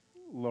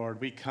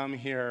Lord, we come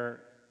here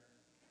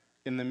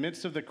in the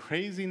midst of the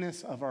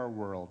craziness of our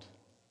world,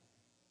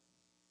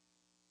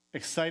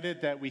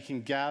 excited that we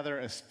can gather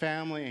as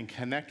family and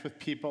connect with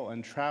people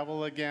and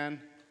travel again,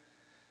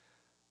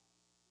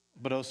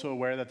 but also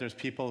aware that there's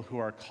people who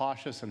are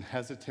cautious and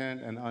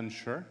hesitant and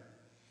unsure.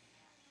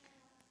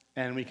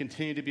 And we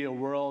continue to be a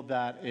world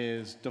that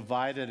is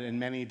divided in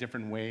many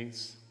different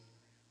ways.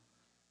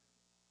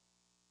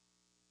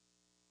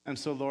 And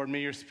so, Lord,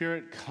 may your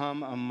Spirit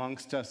come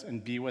amongst us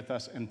and be with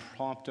us and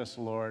prompt us,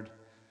 Lord,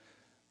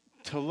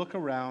 to look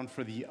around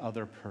for the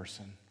other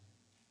person.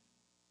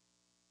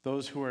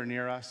 Those who are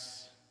near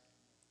us,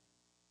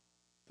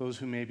 those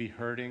who may be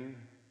hurting,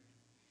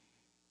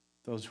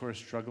 those who are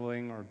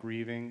struggling or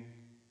grieving,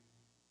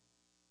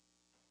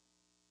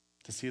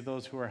 to see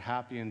those who are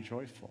happy and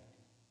joyful.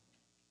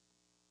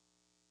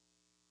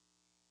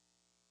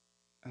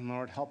 And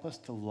Lord, help us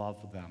to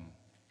love them,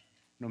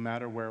 no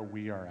matter where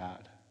we are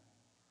at.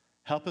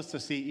 Help us to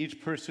see each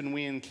person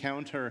we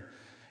encounter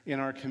in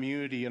our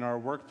community, in our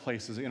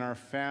workplaces, in our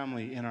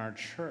family, in our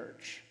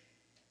church,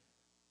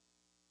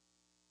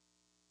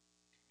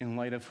 in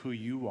light of who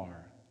you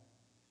are,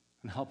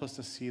 and help us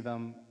to see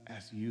them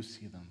as you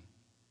see them,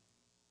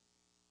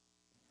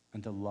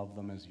 and to love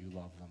them as you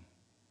love them.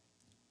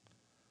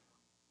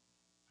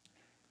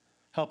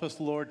 Help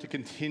us, Lord, to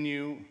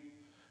continue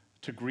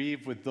to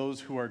grieve with those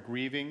who are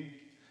grieving.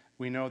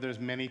 We know there's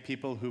many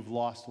people who've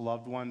lost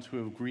loved ones, who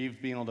have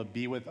grieved being able to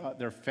be with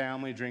their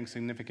family during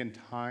significant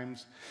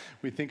times.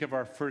 We think of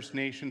our First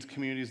Nations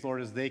communities,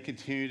 Lord, as they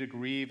continue to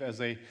grieve, as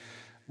they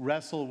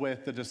wrestle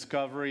with the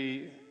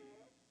discovery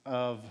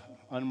of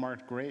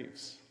unmarked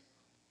graves.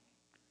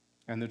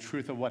 And the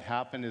truth of what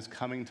happened is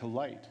coming to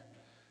light,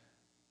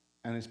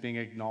 and it's being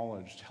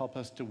acknowledged. Help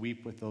us to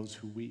weep with those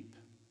who weep,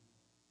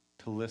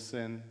 to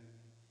listen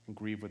and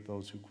grieve with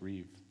those who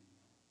grieve.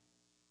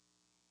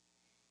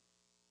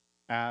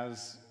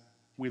 As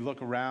we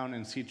look around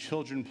and see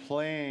children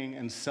playing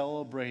and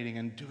celebrating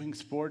and doing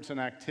sports and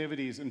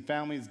activities and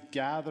families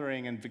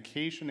gathering and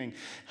vacationing,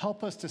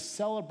 help us to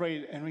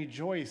celebrate and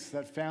rejoice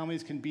that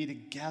families can be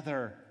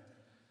together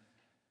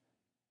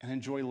and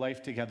enjoy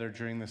life together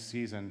during this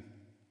season.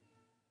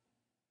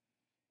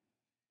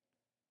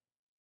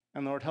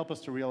 And Lord, help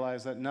us to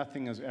realize that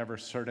nothing is ever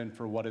certain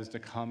for what is to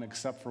come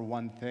except for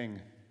one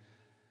thing: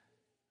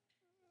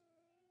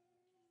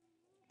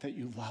 that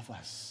you love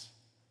us.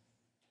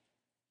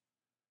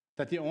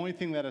 That the only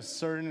thing that is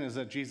certain is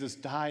that Jesus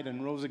died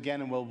and rose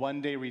again and will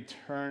one day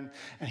return.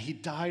 And he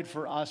died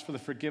for us for the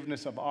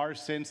forgiveness of our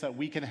sins, that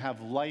we can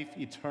have life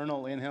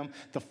eternal in him,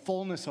 the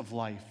fullness of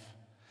life.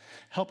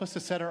 Help us to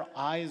set our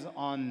eyes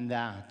on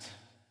that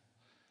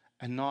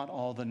and not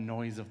all the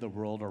noise of the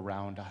world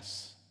around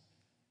us.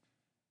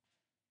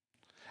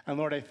 And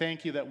Lord, I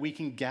thank you that we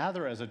can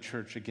gather as a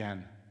church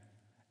again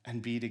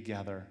and be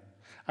together.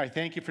 I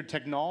thank you for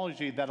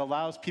technology that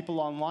allows people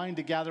online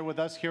to gather with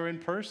us here in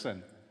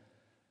person,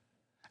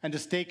 and to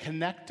stay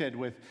connected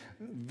with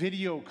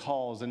video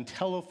calls and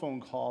telephone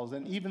calls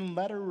and even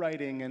letter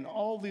writing and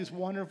all these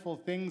wonderful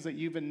things that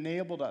you've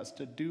enabled us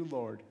to do,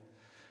 Lord.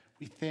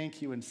 We thank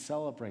you and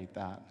celebrate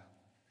that.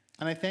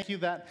 And I thank you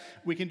that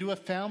we can do a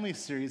family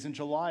series in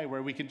July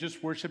where we can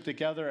just worship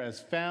together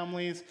as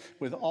families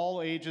with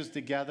all ages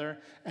together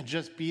and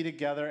just be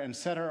together and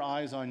set our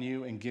eyes on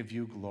you and give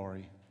you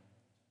glory.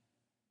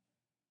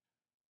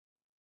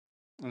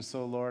 And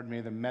so, Lord,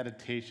 may the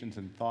meditations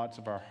and thoughts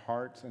of our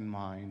hearts and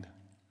mind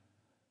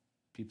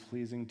be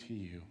pleasing to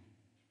you.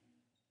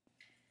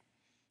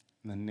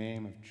 In the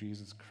name of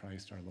Jesus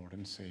Christ, our Lord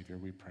and Savior,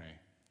 we pray.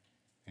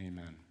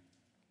 Amen.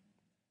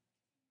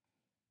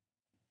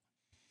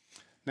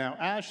 Now,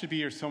 Az should be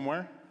here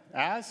somewhere.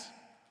 Az?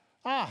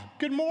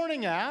 Good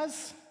morning,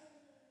 Az.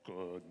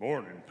 Good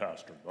morning,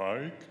 Pastor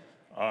Mike.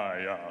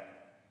 I'm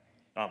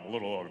a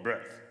little out of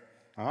breath.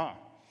 I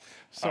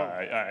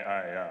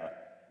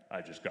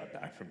just got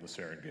back from the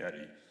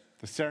Serengeti.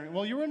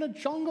 Well, you were in a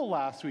jungle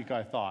last week,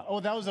 I thought. Oh,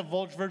 that was a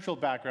virtual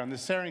background. The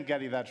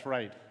Serengeti, that's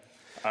right.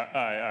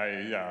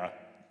 I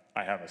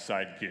have a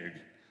side gig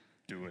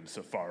doing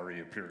safari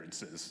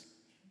appearances.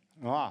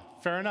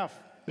 Fair enough.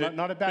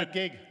 Not a bad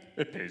gig.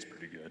 It pays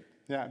pretty good.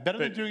 Yeah, better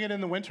than doing it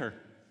in the winter.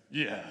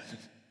 Yeah,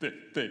 they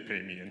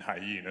pay me in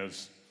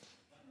hyenas.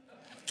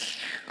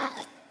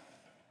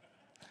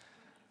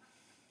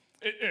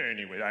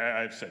 Anyway,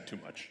 I've said too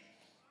much.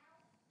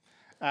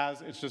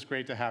 Az, it's just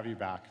great to have you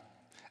back.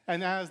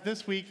 And as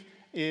this week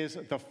is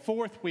the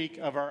fourth week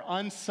of our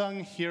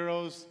Unsung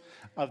Heroes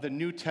of the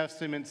New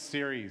Testament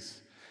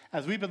series.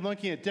 As we've been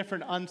looking at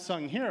different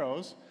unsung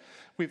heroes,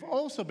 we've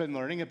also been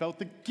learning about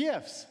the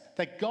gifts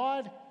that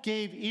God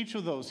gave each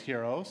of those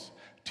heroes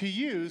to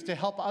use to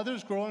help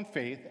others grow in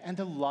faith and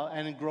to love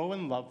and grow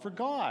in love for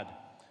God.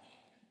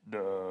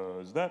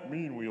 Does that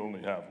mean we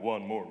only have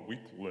one more week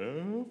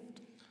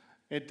left?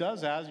 It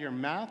does, as your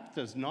math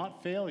does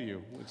not fail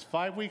you. It's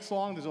 5 weeks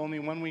long, there's only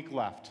 1 week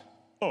left.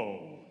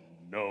 Oh,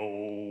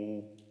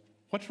 no.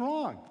 What's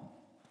wrong?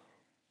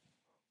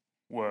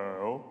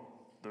 Well,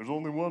 there's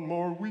only one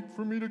more week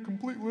for me to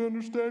completely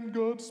understand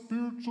God's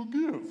spiritual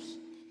gifts.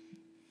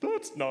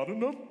 That's not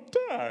enough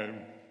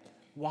time.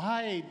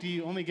 Why do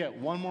you only get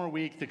one more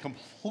week to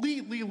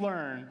completely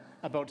learn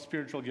about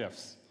spiritual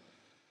gifts?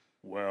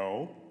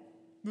 Well,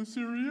 the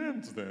series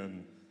ends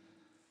then.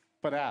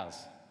 But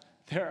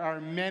there are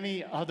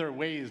many other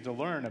ways to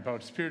learn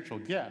about spiritual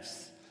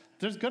gifts.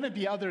 There's going to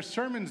be other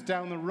sermons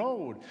down the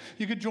road.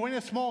 You could join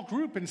a small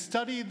group and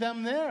study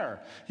them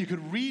there. You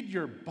could read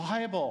your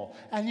Bible,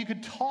 and you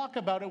could talk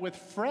about it with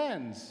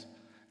friends.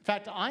 In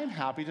fact, I'm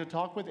happy to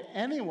talk with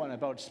anyone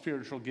about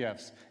spiritual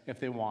gifts if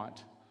they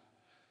want.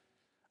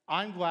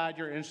 I'm glad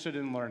you're interested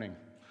in learning.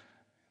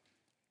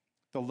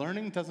 The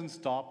learning doesn't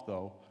stop,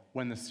 though,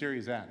 when the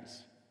series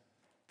ends.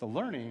 The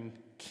learning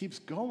keeps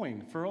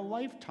going for a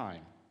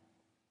lifetime.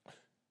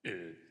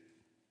 It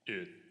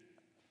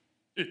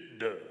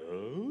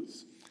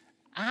does?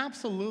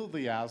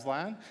 Absolutely,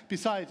 Aslan.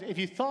 Besides, if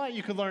you thought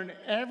you could learn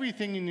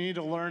everything you need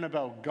to learn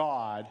about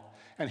God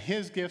and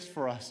his gifts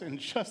for us in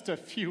just a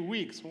few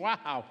weeks,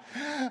 wow,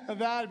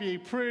 that'd be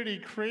pretty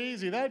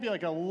crazy. That'd be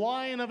like a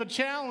lion of a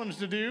challenge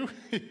to do.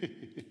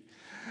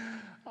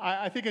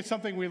 I think it's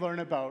something we learn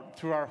about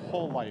through our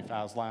whole life,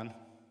 Aslan.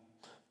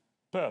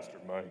 Pastor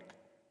Mike,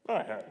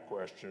 I had a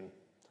question.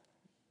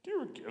 Do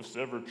your gifts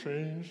ever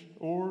change?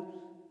 Or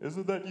is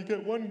it that you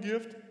get one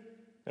gift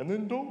and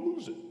then don't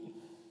lose it?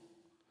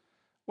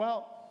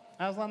 Well,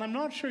 Aslan, I'm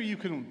not sure you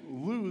can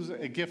lose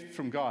a gift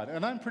from God,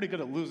 and I'm pretty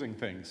good at losing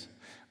things.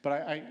 But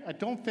I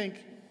do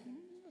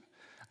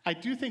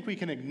think we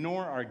can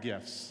ignore our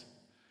gifts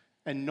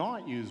and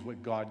not use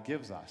what God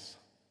gives us.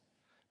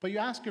 But you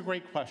ask a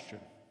great question.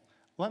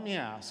 Let me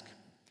ask,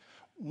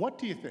 what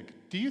do you think?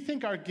 Do you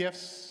think our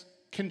gifts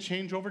can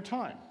change over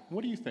time?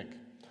 What do you think?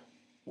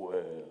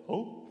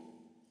 Well,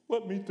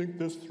 let me think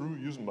this through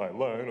using my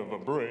line of a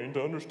brain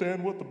to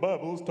understand what the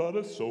Bible has taught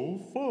us so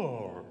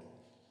far.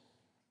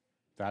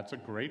 That's a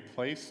great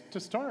place to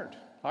start,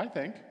 I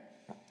think.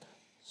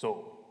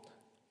 So,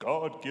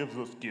 God gives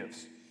us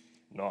gifts,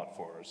 not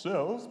for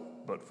ourselves,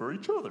 but for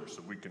each other,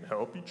 so we can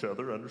help each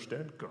other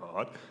understand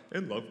God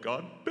and love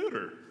God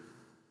better.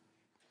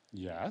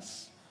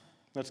 Yes.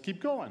 Let's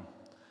keep going.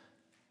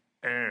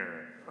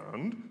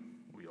 And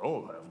we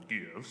all have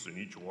gifts, and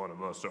each one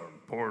of us are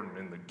important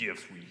in the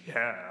gifts we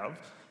have.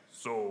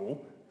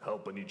 So,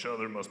 helping each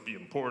other must be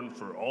important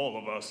for all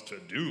of us to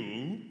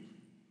do.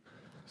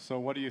 So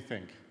what do you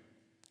think?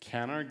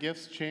 Can our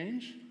gifts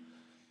change?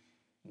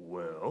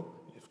 Well,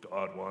 if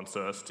God wants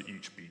us to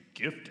each be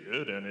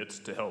gifted and it's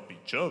to help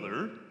each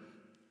other,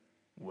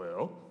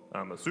 well,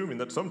 I'm assuming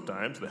that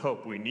sometimes the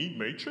help we need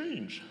may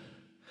change.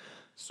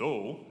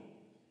 So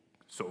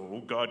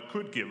God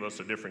could give us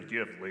a different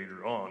gift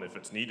later on if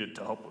it's needed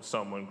to help with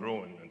someone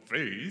growing in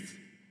faith.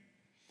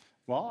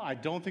 Well, I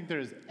don't think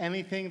there's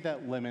anything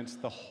that limits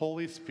the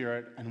Holy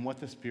Spirit and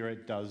what the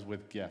Spirit does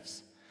with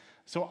gifts.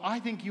 So I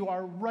think you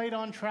are right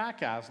on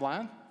track,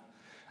 Aslan.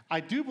 I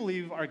do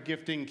believe our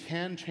gifting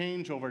can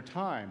change over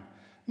time.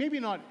 Maybe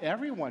not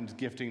everyone's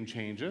gifting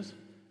changes,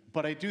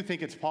 but I do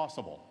think it's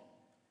possible.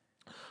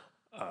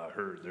 I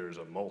heard there's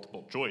a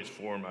multiple choice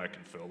form I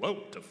can fill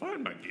out to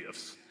find my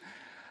gifts.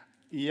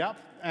 Yep,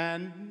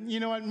 and you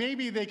know what,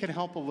 maybe they can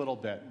help a little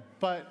bit,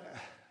 but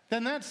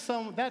then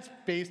that's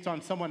based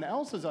on someone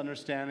else's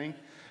understanding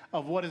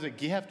of what is a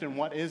gift and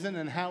what isn't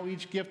and how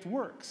each gift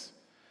works.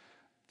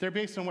 They're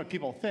based on what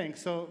people think,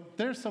 so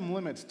there's some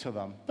limits to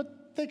them,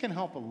 but they can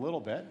help a little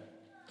bit.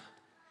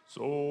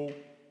 So,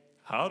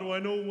 how do I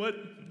know what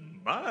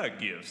my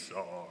gifts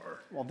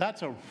are? Well,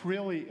 that's a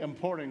really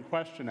important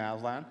question,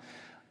 Aslan.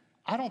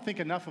 I don't think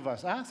enough of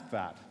us ask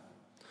that.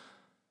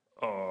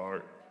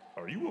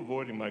 Are you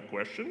avoiding my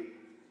question?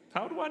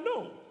 How do I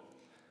know?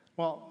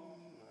 Well,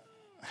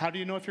 how do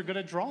you know if you're good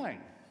at drawing,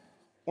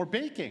 or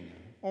baking,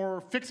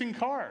 or fixing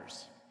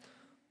cars?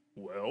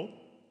 Well,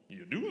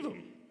 you do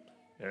them.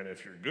 And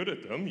if you're good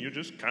at them, you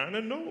just kind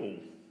of know.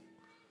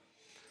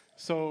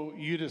 So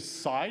you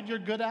decide you're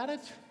good at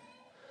it?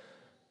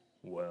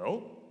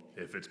 Well,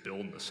 if it's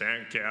building the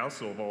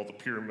sandcastle of all the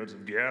pyramids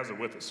of Gaza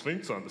with a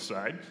sphinx on the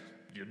side,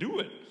 you do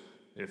it.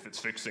 If it's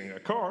fixing a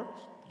car,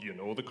 you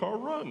know the car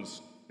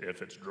runs.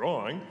 If it's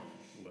drawing,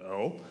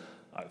 well,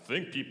 I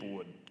think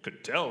people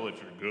could tell if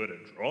you're good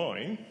at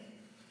drawing.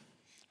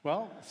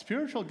 Well,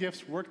 spiritual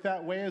gifts work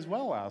that way as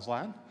well,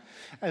 Aslan.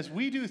 As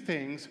we do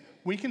things,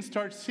 we can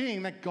start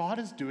seeing that God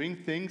is doing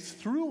things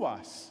through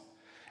us.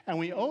 And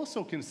we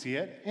also can see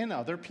it in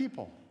other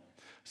people.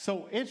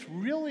 So it's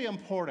really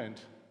important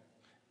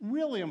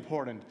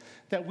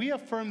that we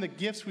affirm the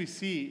gifts we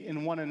see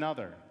in one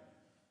another.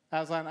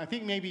 Aslan, I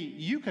think maybe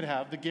you could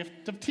have the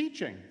gift of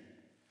teaching.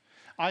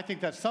 I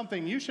think that's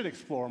something you should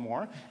explore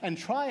more and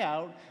try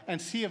out and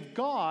see if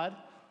God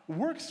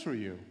works through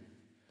you.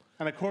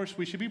 And of course,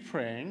 we should be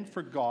praying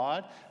for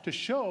God to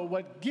show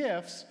what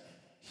gifts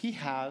he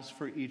has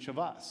for each of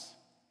us.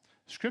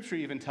 Scripture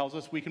even tells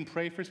us we can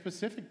pray for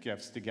specific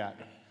gifts to get.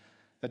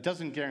 That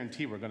doesn't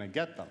guarantee we're going to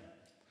get them.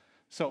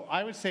 So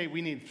I would say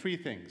we need three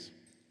things.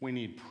 We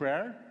need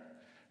prayer,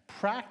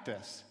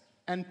 practice,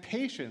 and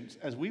patience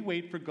as we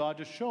wait for God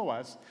to show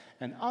us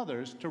and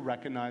others to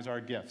recognize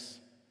our gifts.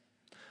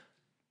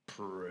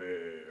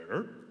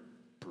 prayer,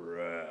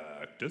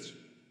 practice,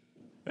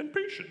 and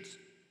patience.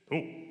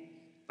 Oh,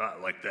 I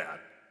like that.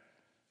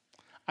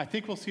 I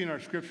think we'll see in our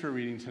scripture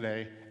reading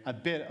today a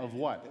bit of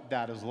what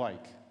that is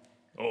like.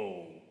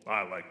 Oh,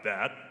 I like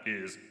that.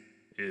 Is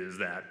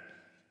that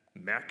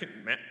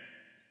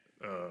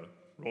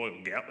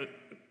Royal Gallet?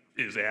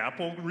 Is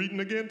Apple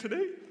reading again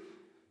today?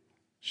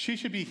 She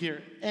should be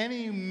here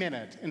any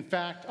minute. In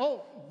fact,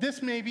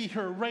 this may be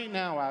her right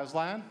now,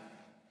 Aslan.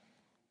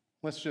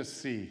 Let's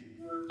just see.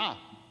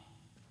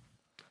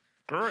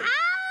 Great.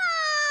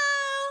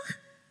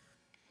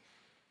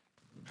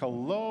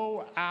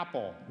 Hello,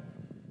 Apple.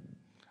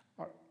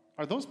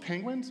 Are those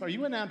penguins? Are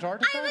you in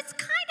Antarctica? I was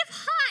kind of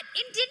hot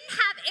and didn't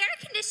have air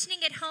conditioning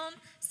at home,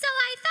 so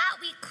I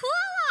thought we'd cool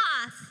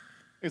off.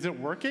 Is it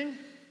working?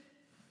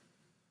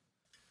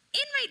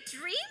 In my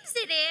dreams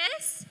it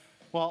is.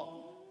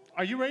 Well,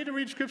 are you ready to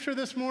read scripture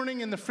this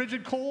morning in the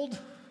frigid cold?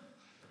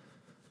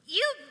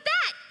 You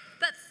bet.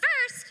 But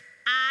first,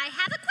 I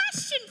have a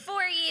question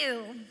for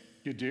you.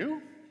 You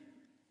do?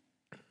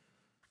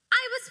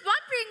 I was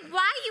wondering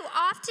why you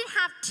often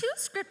have 2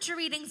 scripture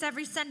readings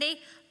every Sunday,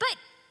 but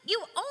you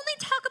only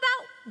talk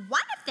about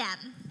one of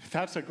them.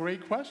 That's a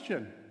great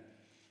question.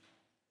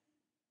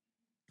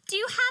 Do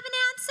you have an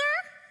answer?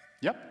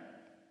 Yep,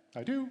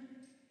 I do.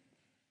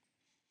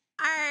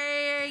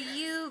 Are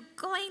you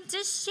going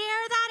to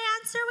share that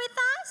answer with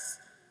us?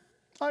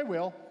 I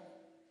will.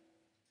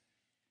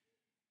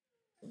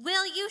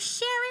 Will you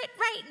share it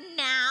right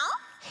now?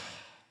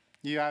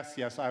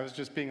 Yes, I was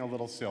just being a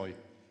little silly.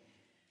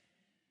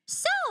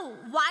 So,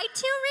 why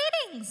 2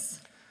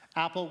 readings?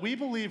 Apple, we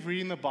believe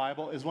reading the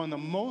Bible is one of the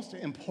most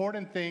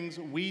important things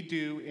we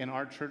do in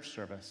our church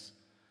service.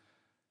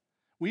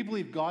 We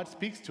believe God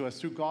speaks to us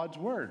through God's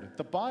Word,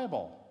 the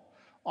Bible.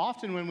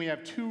 Often when we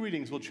have 2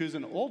 readings, we'll choose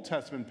an Old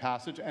Testament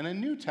passage and a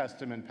New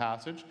Testament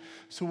passage,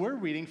 so we're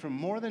reading from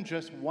more than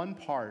just one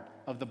part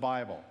of the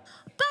Bible.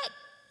 But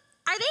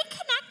are they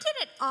connected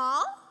at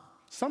all?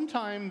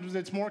 Sometimes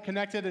it's more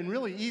connected and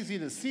really easy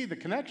to see the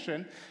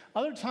connection.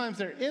 Other times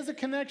there is a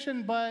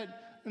connection,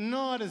 but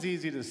not as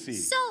easy to see.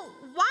 So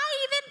why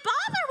even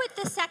bother with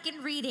the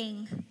second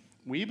reading?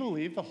 We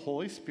believe the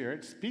Holy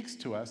Spirit speaks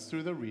to us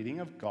through the reading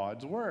of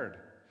God's Word.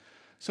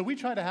 So we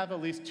try to have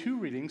at least 2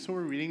 readings, so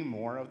we're reading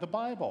more of the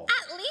Bible.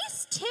 At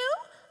least 2?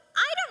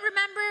 I don't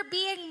remember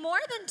being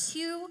more than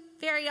 2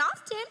 very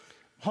often.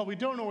 Well, we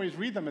don't always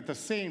read them at the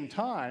same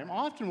time.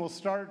 Often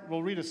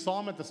we'll read a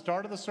psalm at the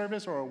start of the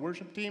service, or a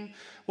worship team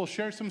will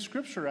share some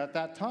scripture at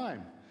that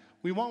time.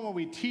 We want what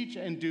we teach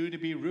and do to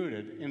be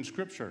rooted in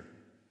Scripture.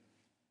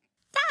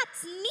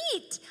 That's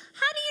neat.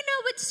 How do you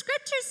know which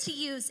scriptures to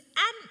use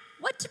and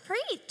what to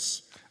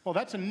preach? Well,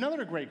 that's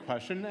another great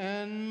question,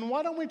 and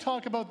why don't we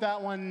talk about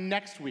that one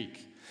next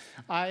week?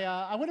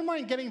 I wouldn't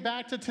mind getting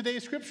back to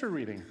today's scripture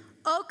reading.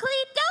 Oakley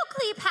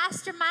dokley,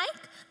 Pastor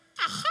Mike.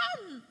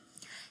 Ahem.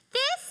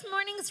 This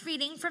morning's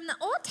reading from the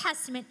Old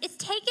Testament is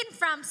taken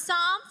from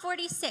Psalm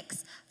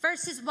 46,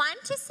 verses 1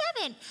 to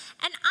 7,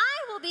 and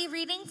I will be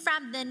reading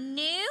from the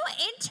New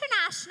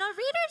International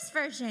Reader's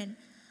Version.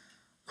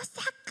 Was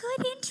that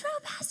good intro,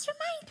 Pastor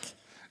Mike?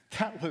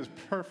 That was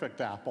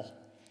perfect, Apple.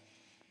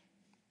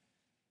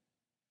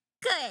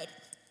 Good.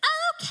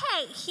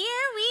 Okay,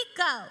 here we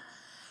go.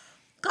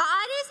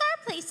 God is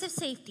our place of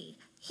safety.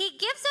 He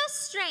gives us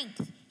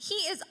strength. He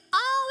is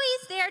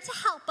always there to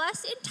help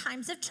us in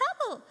times of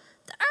trouble.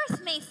 The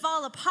earth may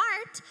fall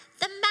apart,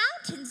 the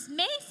mountains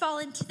may fall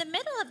into the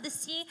middle of the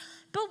sea,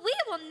 but we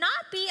will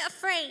not be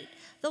afraid.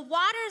 The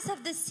waters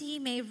of the sea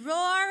may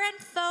roar and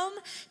foam,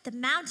 the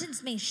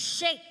mountains may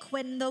shake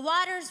when the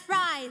waters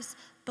rise,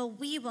 but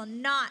we will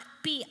not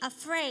be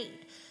afraid.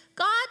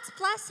 God's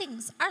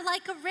blessings are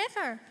like a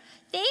river.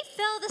 They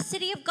fill the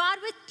city of God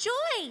with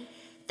joy.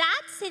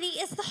 That city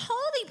is the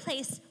holy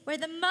place where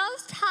the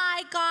Most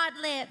High God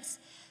lives.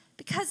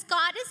 Because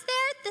God is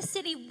there, the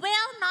city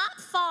will not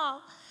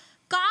fall.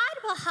 God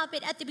will help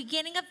it at the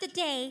beginning of the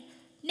day.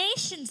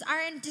 Nations are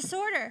in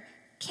disorder.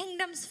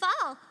 Kingdoms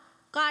fall.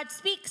 God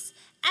speaks,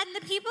 and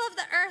the people of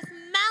the earth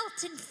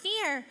melt in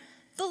fear.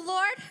 The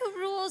Lord who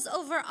rules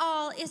over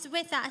all is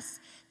with us.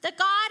 The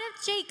God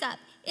of Jacob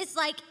is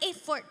like a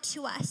fort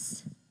to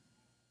us.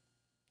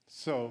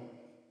 So,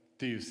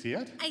 do you see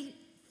it? I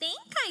think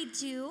I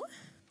do.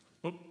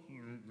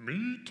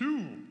 Me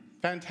too.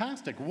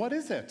 Fantastic. What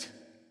is it?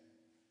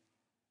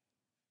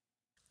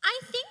 I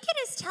think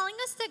it is telling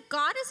us that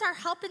God is our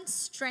help and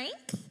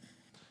strength.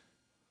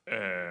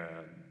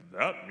 And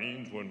that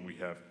means when we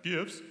have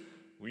gifts,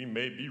 we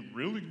may be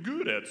really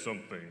good at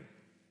something.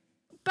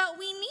 But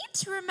we need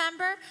to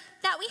remember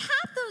that we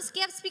have those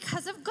gifts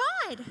because of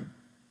God.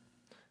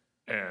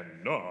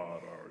 And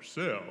not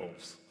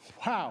ourselves.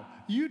 Wow,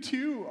 you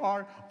two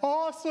are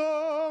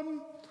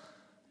awesome.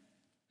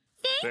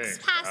 Thanks,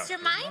 Pastor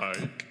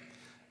Mike.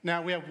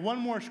 Now we have one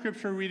more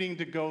scripture reading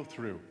to go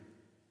through.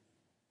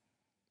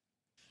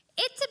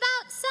 It's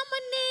about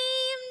someone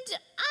named,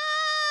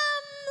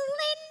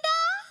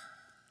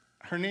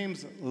 Linda? Her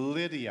name's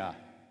Lydia.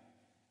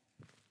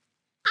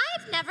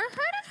 I've never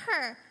heard of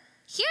her.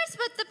 Here's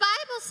what the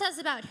Bible says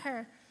about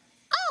her.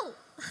 Oh,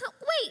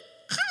 wait.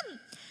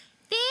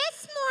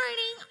 This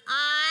morning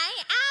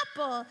I,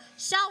 Apple,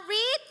 shall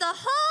read the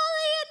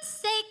holy and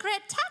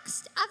sacred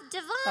text of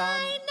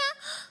divine...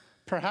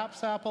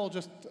 Perhaps, Apple,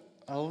 just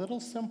a little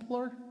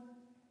simpler?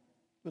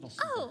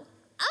 Oh,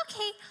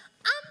 okay.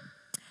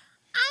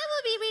 I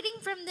will be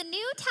reading from the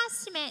New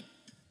Testament.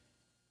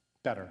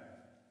 Better.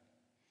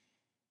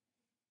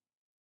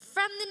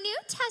 From the New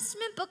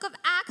Testament book of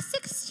Acts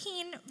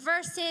 16,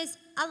 verses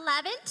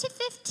 11 to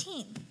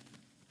 15.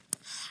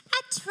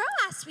 At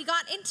Troas, we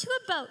got into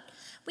a boat.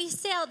 We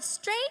sailed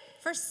straight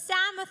for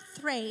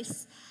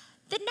Samothrace.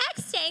 The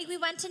next day, we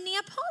went to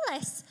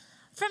Neapolis.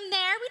 From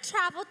there, we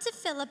traveled to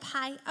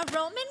Philippi, a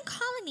Roman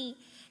colony.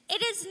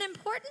 It is an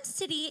important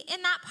city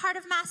in that part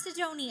of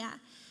Macedonia.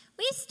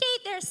 We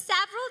stayed there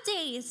several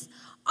days.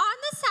 On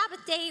the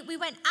Sabbath day, we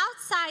went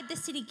outside the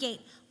city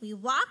gate. We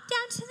walked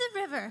down to the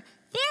river.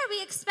 There,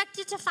 we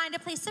expected to find a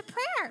place of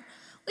prayer.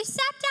 We sat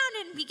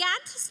down and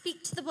began to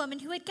speak to the woman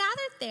who had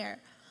gathered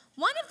there.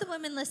 One of the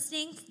women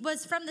listening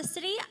was from the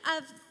city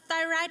of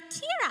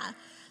Thyatira.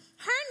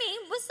 Her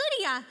name was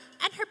Lydia,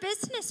 and her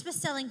business was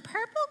selling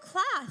purple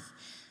cloth.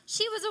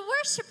 She was a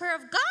worshiper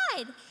of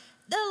God.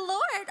 The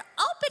Lord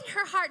opened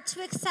her heart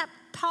to accept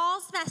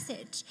Paul's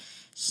message.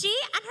 She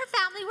and her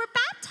family were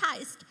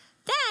baptized.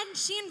 Then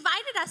she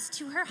invited us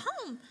to her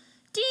home.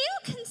 Do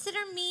you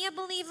consider me a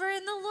believer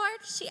in the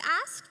Lord? She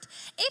asked.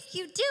 If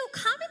you do,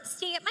 come and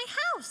stay at my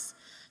house.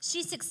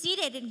 She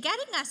succeeded in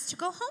getting us to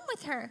go home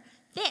with her.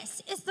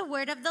 This is the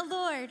word of the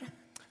Lord.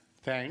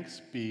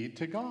 Thanks be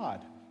to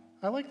God.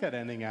 I like that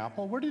ending,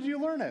 Apple. Where did you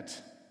learn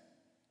it?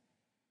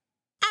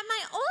 At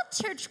my old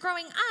church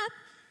growing up,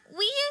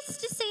 we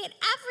used to say it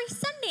every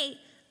Sunday.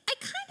 I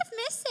kind of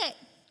miss it.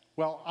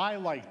 Well, I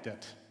liked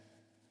it.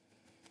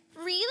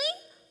 Really?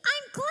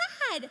 I'm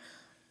glad.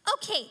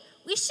 Okay,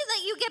 we should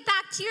let you get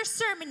back to your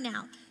sermon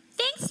now.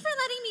 Thanks for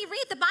letting me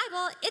read the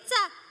Bible. It's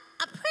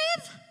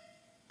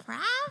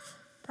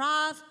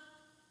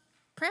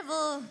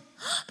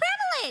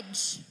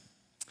privilege.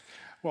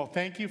 Well,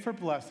 thank you for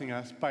blessing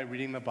us by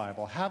reading the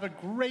Bible. Have a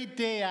great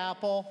day,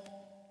 Apple.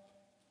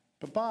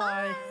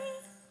 Bye-bye.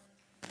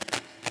 Bye.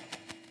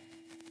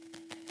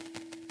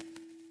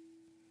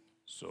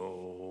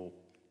 So,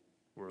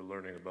 we're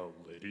learning about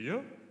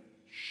Lydia?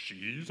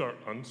 She's our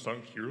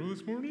unsung hero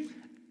this morning?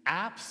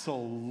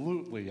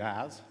 Absolutely,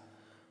 Az.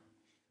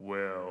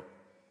 Well,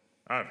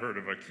 I've heard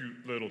of a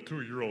cute little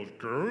 2-year-old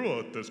girl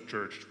at this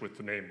church with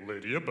the name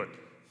Lydia, but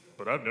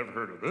I've never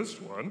heard of this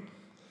one.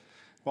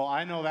 Well,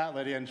 I know that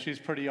Lydia, and she's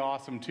pretty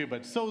awesome too,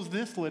 but so's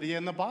this Lydia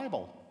in the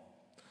Bible.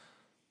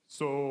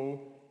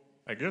 So,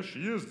 I guess she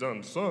is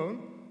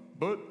unsung,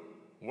 but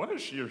why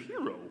is she a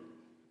hero?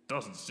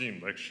 Doesn't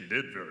seem like she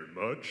did very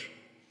much.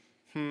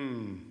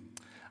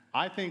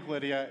 I think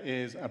Lydia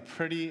is a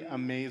pretty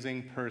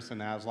amazing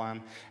person,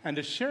 Aslan. And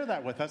to share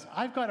that with us,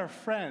 I've got a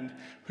friend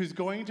who's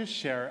going to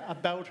share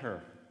about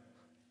her.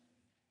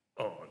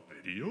 On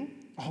video?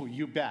 Oh,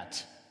 you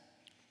bet.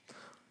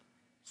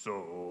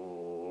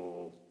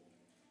 So,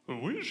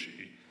 who is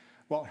she?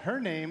 Well,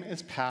 her name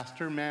is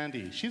Pastor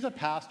Mandy. She's a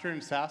pastor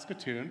in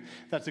Saskatoon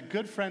that's a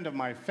good friend of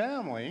my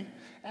family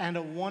and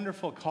a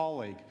wonderful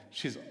colleague.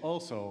 She's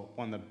also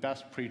one of the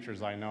best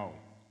preachers I know.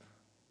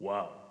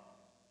 Wow,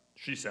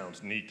 she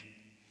sounds neat.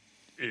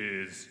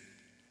 Is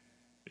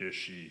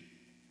she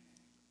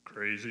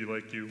crazy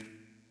like you?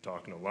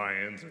 Talking to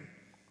lions and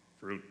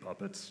fruit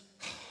puppets?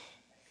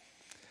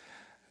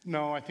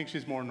 No, I think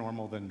she's more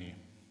normal than me.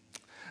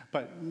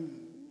 But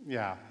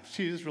yeah,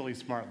 she is really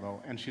smart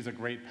though, and she's a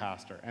great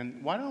pastor.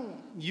 And why don't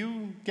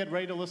you get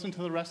ready to listen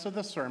to the rest of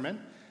the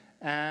sermon,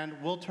 and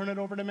we'll turn it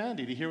over to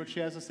Mandy to hear what she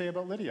has to say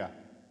about Lydia.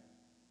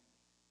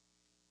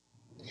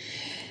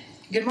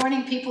 Good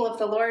morning, people of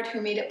the Lord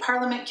who meet at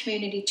Parliament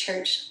Community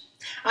Church.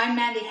 I'm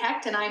Mandy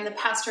Hecht, and I'm the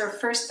pastor of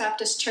First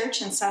Baptist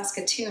Church in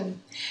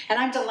Saskatoon. And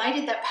I'm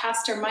delighted that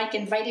Pastor Mike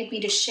invited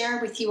me to share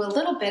with you a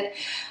little bit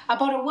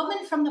about a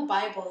woman from the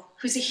Bible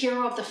who's a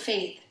hero of the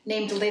faith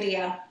named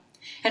Lydia.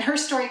 And her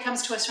story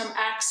comes to us from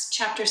Acts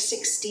chapter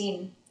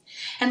 16.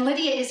 And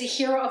Lydia is a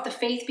hero of the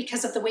faith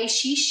because of the way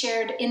she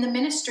shared in the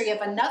ministry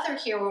of another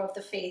hero of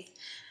the faith,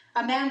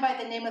 a man by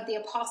the name of the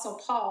Apostle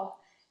Paul.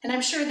 And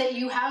I'm sure that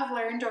you have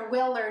learned or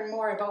will learn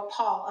more about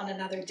Paul on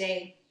another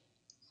day.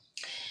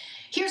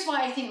 Here's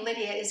why I think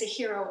Lydia is a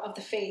hero of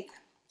the faith.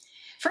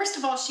 First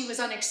of all, she was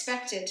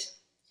unexpected.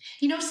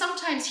 You know,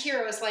 sometimes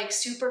heroes like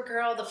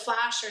Supergirl, The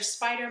Flash, or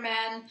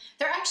Spider-Man,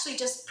 they're actually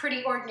just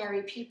pretty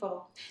ordinary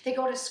people. They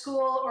go to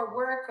school or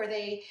work, or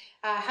they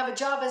have a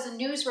job as a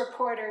news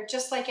reporter,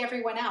 just like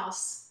everyone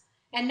else.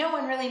 And no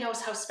one really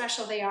knows how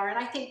special they are, and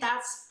I think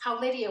that's how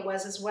Lydia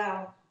was as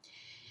well.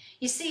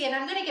 You see, and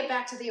I'm going to get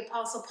back to the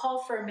Apostle Paul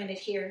for a minute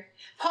here.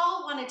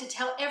 Paul wanted to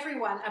tell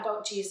everyone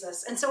about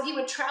Jesus, and so he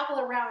would travel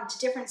around to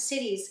different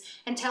cities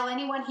and tell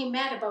anyone he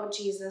met about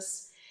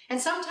Jesus. And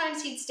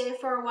sometimes he'd stay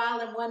for a while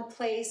in one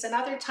place, and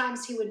other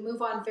times he would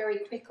move on very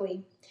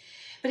quickly.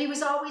 But he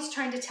was always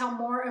trying to tell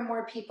more and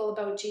more people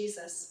about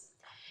Jesus.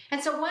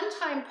 And so one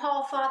time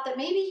Paul thought that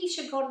maybe he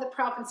should go to the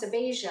province of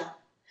Asia.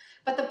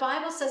 But the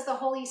Bible says the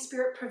Holy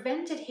Spirit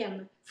prevented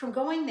him from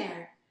going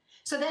there.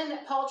 So then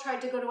Paul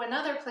tried to go to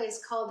another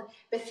place called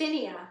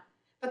Bithynia,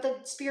 but the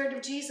Spirit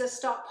of Jesus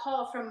stopped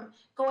Paul from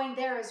going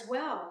there as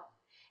well.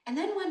 And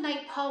then one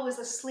night Paul was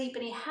asleep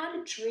and he had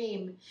a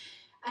dream,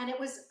 and it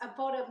was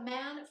about a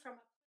man from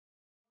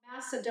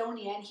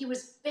Macedonia, and he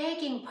was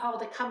begging Paul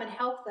to come and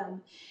help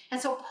them.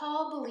 And so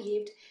Paul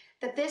believed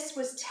that this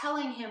was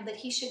telling him that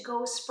he should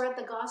go spread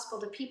the gospel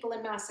to people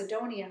in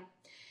Macedonia.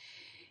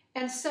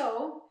 And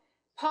so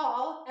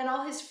Paul and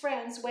all his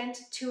friends went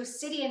to a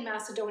city in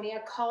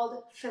Macedonia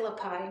called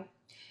Philippi.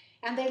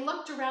 And they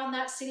looked around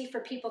that city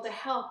for people to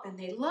help, and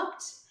they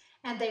looked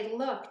and they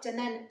looked. And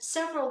then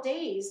several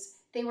days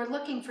they were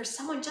looking for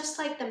someone just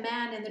like the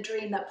man in the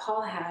dream that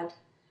Paul had.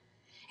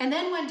 And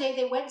then one day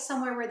they went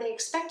somewhere where they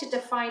expected to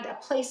find a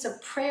place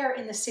of prayer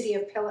in the city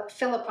of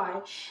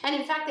Philippi. And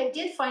in fact, they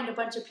did find a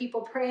bunch of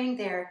people praying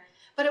there.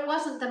 But it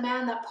wasn't the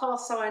man that Paul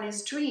saw in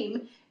his dream.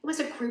 It was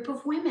a group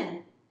of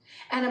women.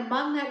 And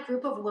among that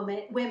group of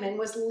women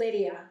was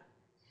Lydia.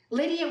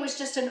 Lydia was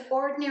just an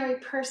ordinary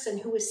person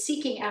who was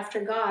seeking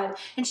after God,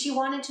 and she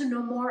wanted to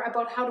know more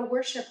about how to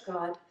worship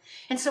God.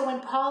 And so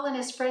when Paul and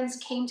his friends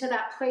came to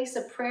that place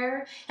of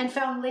prayer and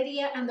found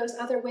Lydia and those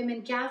other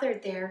women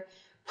gathered there,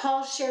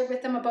 Paul shared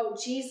with them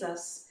about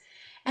Jesus.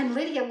 And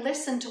Lydia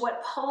listened to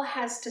what Paul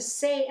has to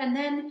say, and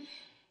then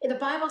the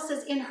Bible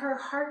says in her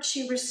heart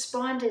she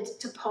responded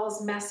to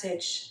Paul's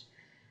message.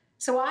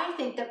 So I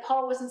think that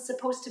Paul wasn't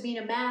supposed to be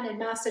a man in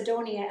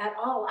Macedonia at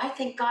all. I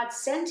think God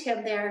sent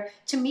him there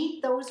to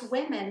meet those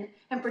women,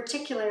 and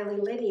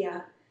particularly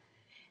Lydia.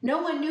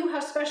 No one knew how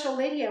special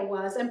Lydia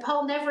was, and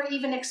Paul never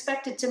even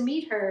expected to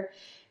meet her.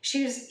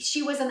 She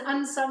was an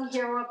unsung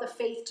hero of the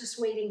faith, just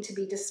waiting to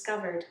be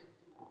discovered.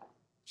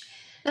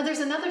 Now there's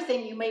another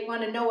thing you might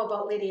want to know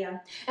about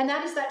Lydia, and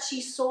that is that she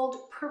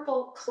sold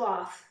purple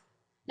cloth.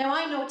 Now,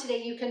 I know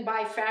today you can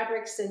buy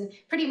fabrics in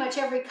pretty much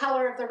every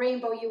color of the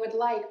rainbow you would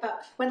like,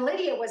 but when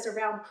Lydia was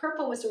around,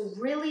 purple was a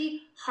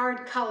really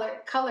hard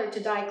color to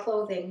dye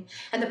clothing,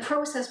 and the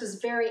process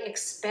was very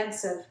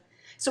expensive.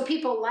 So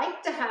people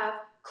like to have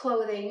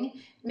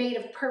clothing made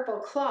of purple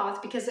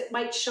cloth because it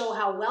might show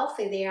how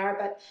wealthy they are,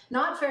 but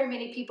not very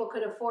many people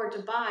could afford to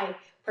buy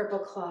purple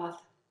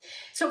cloth.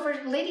 So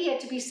for Lydia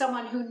to be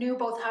someone who knew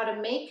both how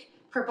to make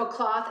purple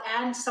cloth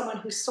and someone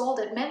who sold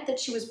it meant that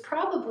she was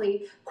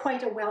probably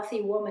quite a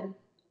wealthy woman.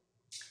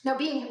 Now,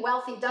 being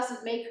wealthy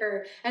doesn't make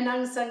her an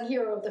unsung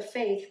hero of the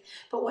faith,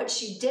 but what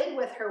she did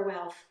with her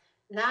wealth,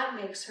 that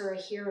makes her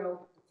a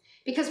hero.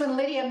 Because when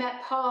Lydia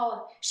met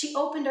Paul, she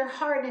opened her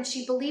heart and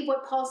she believed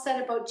what Paul said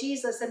about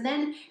Jesus, and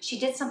then she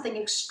did something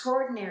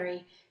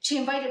extraordinary. She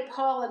invited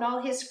Paul and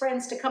all his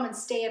friends to come and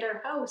stay at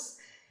her house.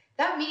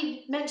 That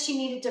meant she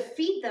needed to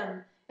feed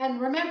them. And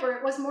remember,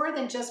 it was more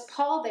than just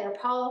Paul there.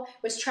 Paul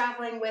was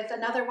traveling with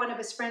another one of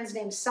his friends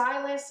named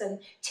Silas, and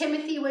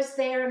Timothy was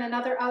there, and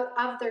another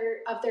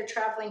of their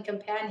traveling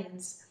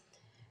companions.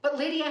 But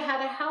Lydia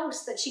had a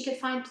house that she could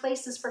find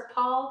places for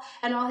Paul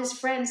and all his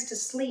friends to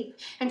sleep,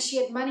 and she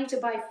had money to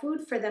buy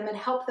food for them and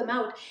help them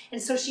out. And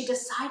so she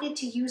decided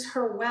to use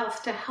her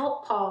wealth to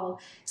help Paul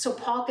so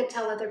Paul could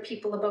tell other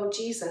people about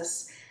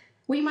Jesus.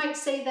 We might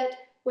say that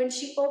when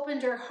she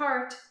opened her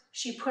heart,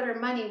 she put her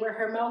money where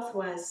her mouth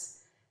was.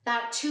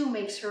 That too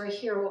makes her a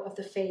hero of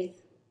the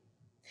faith.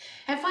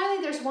 And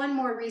finally, there's one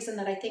more reason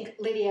that I think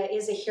Lydia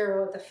is a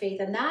hero of the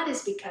faith, and that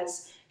is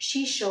because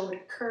she showed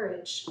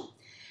courage.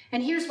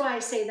 And here's why I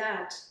say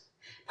that.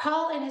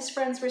 Paul and his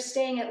friends were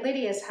staying at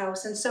Lydia's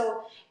house, and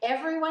so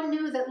everyone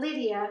knew that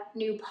Lydia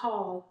knew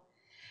Paul.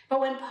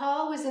 But when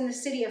Paul was in the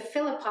city of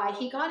Philippi,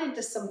 he got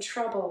into some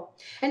trouble.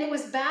 And it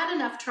was bad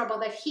enough trouble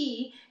that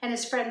he and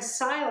his friend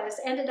Silas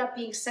ended up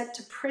being sent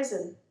to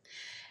prison.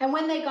 And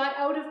when they got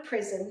out of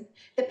prison,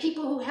 the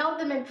people who held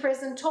them in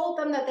prison told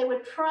them that they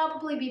would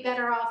probably be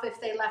better off if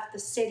they left the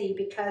city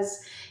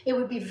because it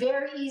would be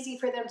very easy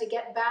for them to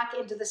get back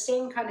into the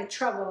same kind of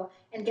trouble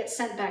and get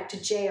sent back to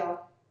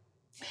jail.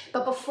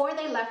 But before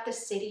they left the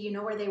city, you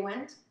know where they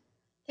went?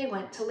 They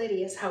went to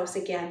Lydia's house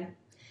again.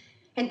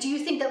 And do you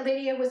think that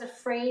Lydia was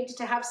afraid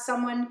to have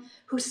someone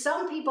who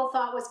some people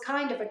thought was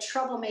kind of a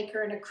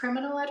troublemaker and a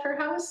criminal at her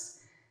house?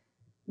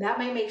 That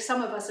might make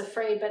some of us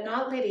afraid, but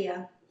not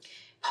Lydia.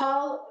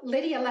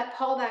 Lydia let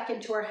Paul back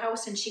into her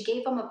house, and she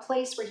gave him a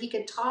place where he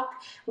could talk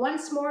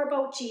once more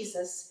about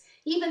Jesus,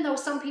 even though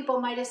some people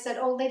might have said,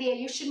 oh, Lydia,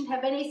 you shouldn't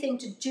have anything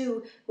to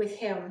do with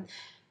him.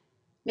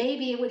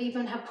 Maybe it would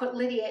even have put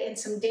Lydia in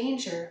some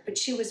danger, but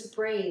she was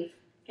brave,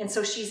 and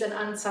so she's an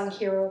unsung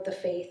hero of the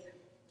faith.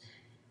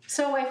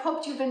 So I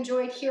hope you've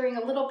enjoyed hearing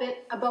a little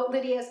bit about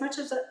Lydia as much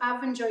as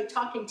I've enjoyed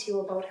talking to you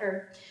about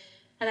her.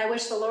 And I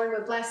wish the Lord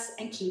would bless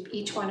and keep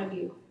each one of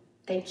you.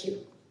 Thank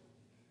you.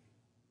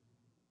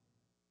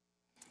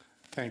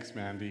 Thanks,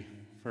 Mandy,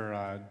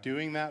 for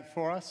doing that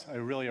for us. I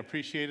really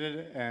appreciated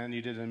it, and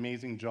you did an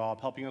amazing job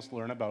helping us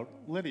learn about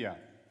Lydia.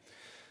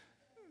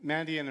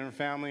 Mandy and her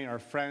family are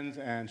friends,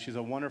 and she's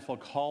a wonderful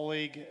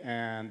colleague,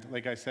 and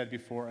like I said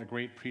before, a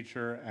great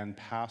preacher and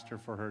pastor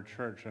for her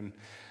church. And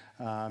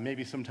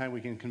maybe sometime we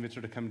can convince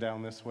her to come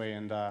down this way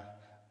and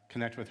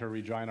connect with her,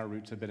 rejoin our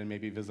roots a bit, and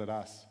maybe visit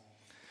us.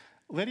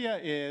 Lydia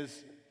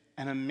is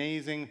an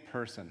amazing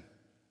person.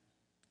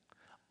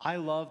 I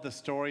love the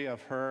story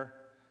of her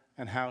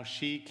and how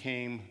she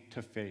came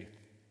to faith,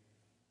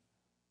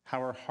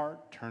 how her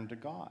heart turned to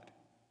God.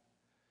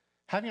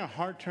 Having a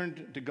heart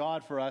turned to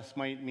God for us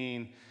might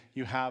mean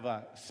you have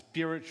a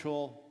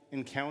spiritual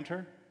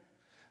encounter.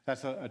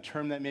 That's a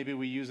term that maybe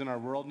we use in our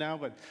world now,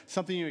 but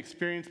something you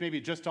experience maybe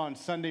just on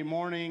Sunday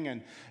morning,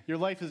 and your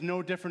life is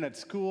no different at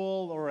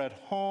school or at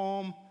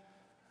home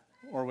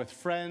or with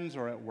friends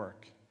or at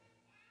work.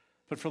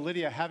 But for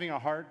Lydia, having a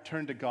heart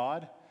turned to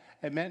God,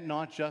 it meant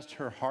not just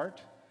her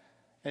heart,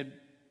 it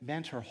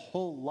meant her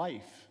whole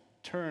life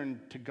turned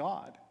to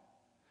God.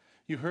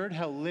 You heard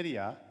how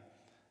Lydia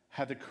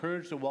had the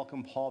courage to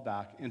welcome Paul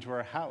back into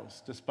her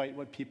house, despite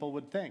what people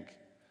would think,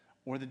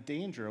 or the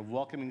danger of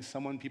welcoming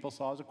someone people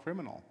saw as a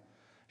criminal.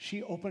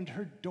 She opened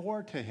her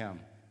door to him.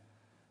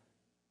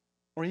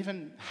 Or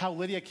even how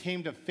Lydia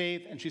came to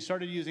faith and she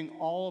started using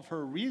all of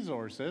her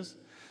resources,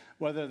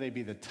 whether they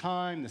be the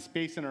time, the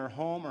space in her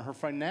home, or her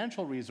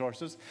financial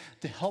resources,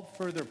 to help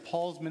further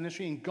Paul's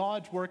ministry and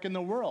God's work in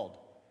the world.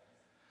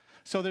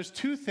 So there's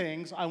two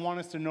things I want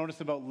us to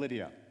notice about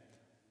Lydia.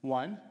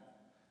 One,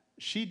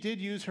 she did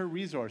use her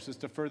resources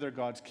to further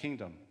God's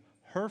kingdom.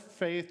 Her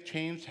faith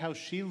changed how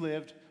she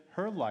lived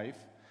her life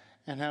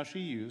and how she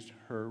used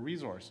her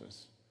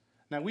resources.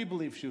 Now, we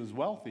believe she was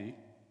wealthy,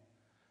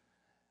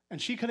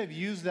 and she could have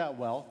used that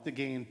wealth to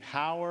gain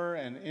power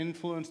and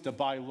influence to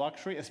buy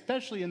luxury,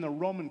 especially in the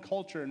Roman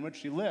culture in which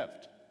she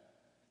lived.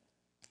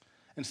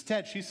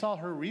 Instead, she saw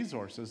her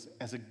resources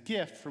as a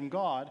gift from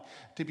God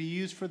to be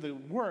used for the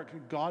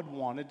work God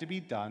wanted to be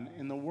done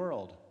in the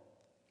world.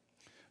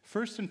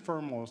 First and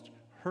foremost,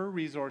 her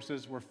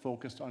resources were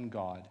focused on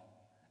God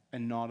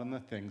and not on the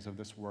things of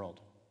this world.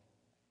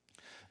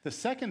 The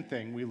second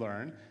thing we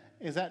learn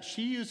is that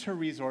she used her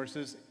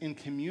resources in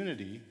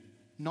community,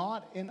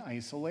 not in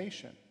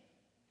isolation.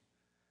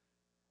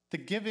 The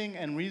giving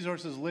and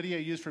resources Lydia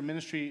used for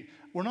ministry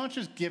were not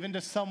just given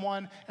to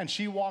someone and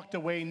she walked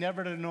away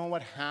never to know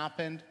what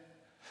happened.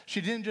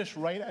 She didn't just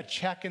write a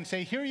check and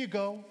say, "Here you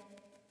go."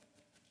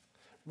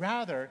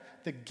 Rather,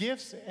 the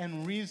gifts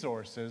and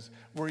resources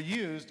were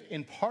used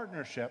in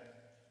partnership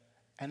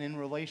and in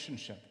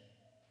relationship.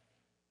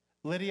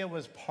 Lydia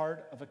was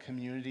part of a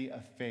community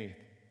of faith.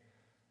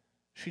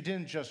 She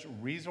didn't just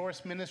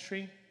resource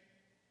ministry,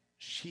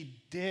 she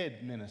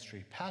did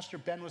ministry. Pastor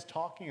Ben was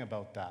talking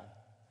about that.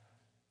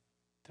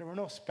 There were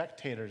no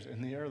spectators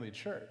in the early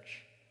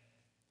church.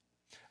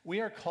 We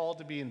are called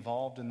to be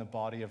involved in the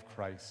body of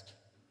Christ.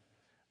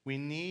 We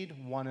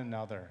need one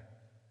another.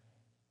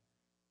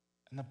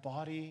 And the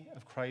body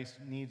of Christ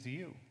needs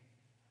you.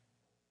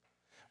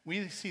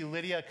 We see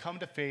Lydia come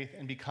to faith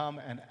and become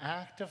an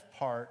active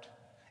part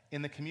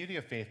in the community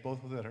of faith,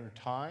 both with her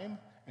time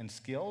and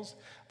skills,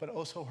 but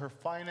also her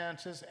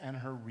finances and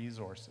her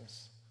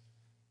resources.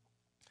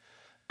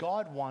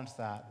 God wants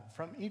that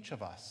from each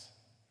of us.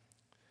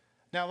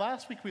 Now,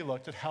 last week we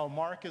looked at how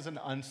Mark is an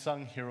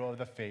unsung hero of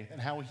the faith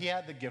and how he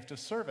had the gift of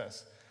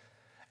service.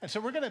 And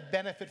so we're going to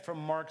benefit from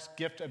Mark's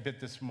gift a bit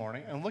this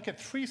morning and look at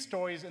 3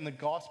 stories in the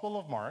Gospel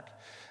of Mark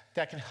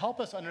that can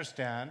help us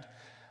understand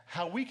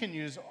how we can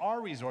use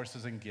our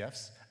resources and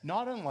gifts,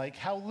 not unlike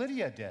how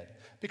Lydia did.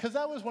 Because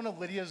that was one of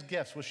Lydia's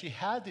gifts, was she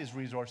had these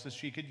resources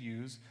she could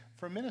use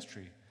for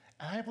ministry.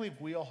 And I believe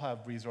we all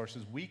have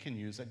resources we can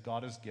use that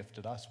God has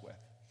gifted us with.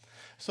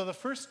 So the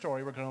first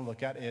story we're going to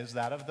look at is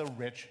that of the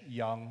rich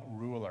young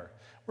ruler.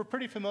 We're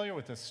pretty familiar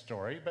with this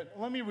story, but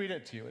let me read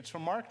it to you. It's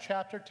from Mark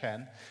chapter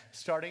 10,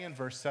 starting in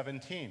verse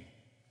 17.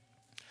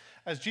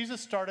 As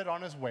Jesus started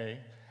on his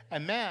way, a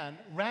man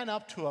ran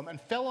up to him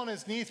and fell on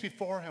his knees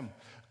before him.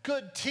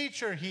 "Good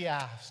teacher," he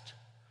asked,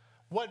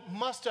 "what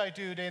must I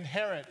do to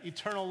inherit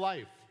eternal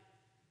life?"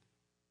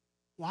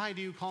 "Why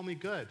do you call me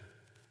good?"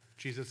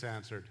 Jesus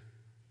answered.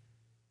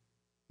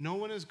 "No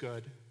one is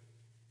good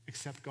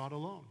except God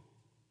alone.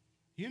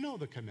 You know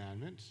the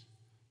commandments.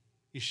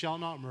 You shall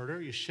not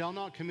murder. You shall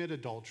not commit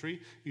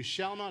adultery. You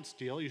shall not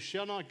steal. You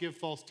shall not give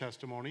false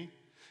testimony.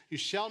 You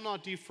shall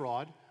not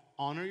defraud.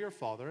 Honor your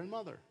father and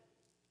mother."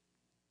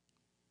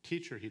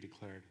 "Teacher," he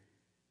declared,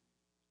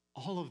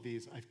 "all of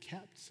these I've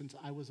kept since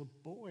I was a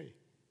boy."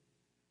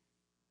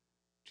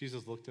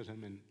 Jesus looked at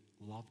him and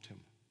loved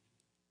him.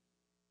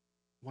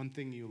 "One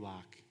thing you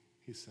lack,"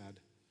 he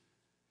said.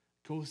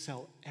 "Go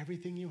sell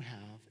everything you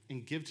have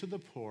and give to the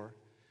poor,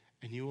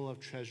 and you will have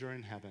treasure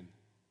in heaven.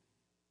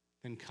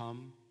 Then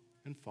come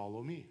and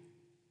follow me."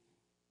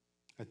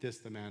 At this,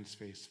 the man's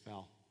face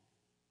fell.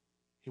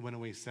 He went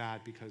away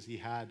sad because he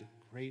had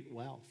great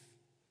wealth.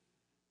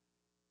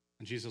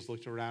 And Jesus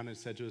looked around and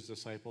said to his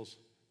disciples,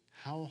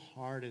 "How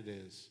hard it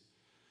is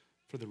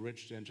for the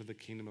rich to enter the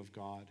kingdom of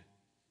God."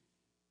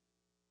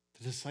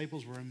 The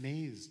disciples were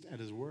amazed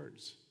at his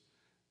words.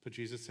 But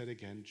Jesus said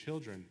again,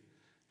 "Children,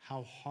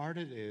 how hard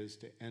it is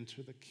to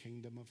enter the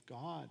kingdom of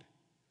God.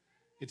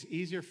 It's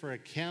easier for a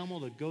camel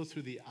to go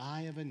through the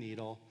eye of a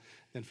needle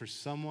than for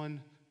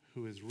someone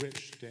who is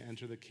rich to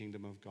enter the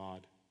kingdom of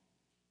God."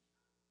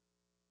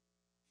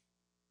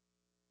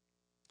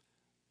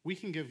 We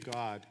can give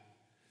God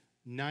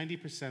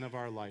 90% of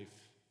our life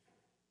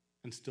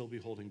and still be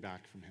holding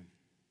back from him.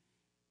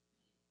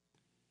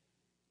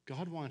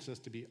 God wants us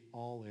to be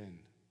all in.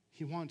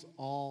 He wants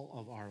all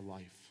of our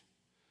life.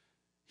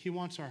 He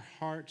wants our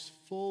hearts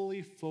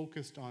fully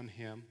focused on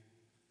him.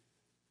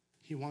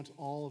 He wants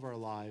all of our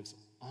lives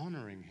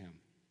honoring him.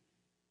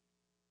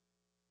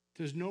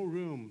 There's no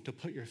room to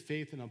put your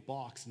faith in a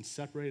box and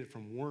separate it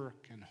from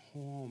work and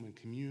home and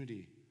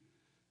community.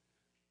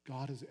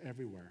 God is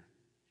everywhere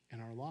in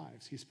our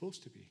lives. He's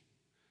supposed to be.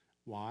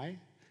 Why?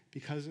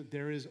 Because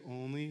there is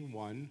only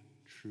one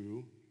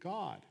true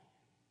God.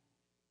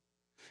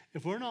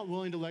 If we're not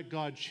willing to let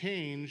God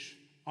change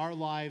our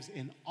lives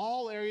in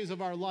all areas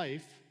of our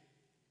life,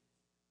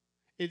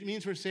 it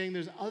means we're saying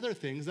there's other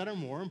things that are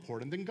more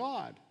important than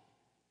God.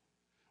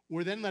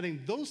 We're then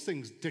letting those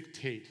things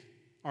dictate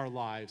our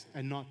lives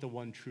and not the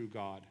one true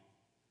God.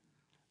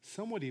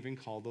 Some would even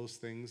call those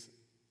things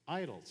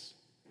idols.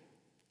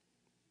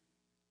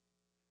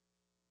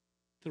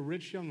 The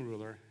rich young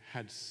ruler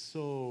had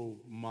so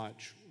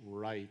much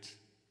right.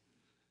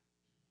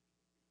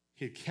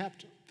 He had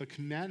kept the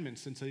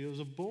commandments since he was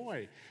a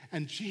boy,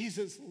 and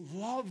Jesus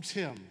loved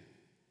him.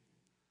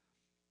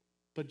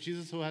 But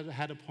Jesus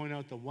had to point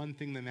out the one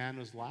thing the man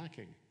was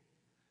lacking: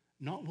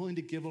 not willing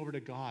to give over to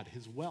God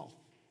his wealth.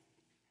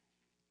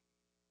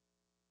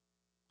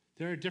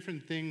 There are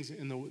different things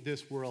in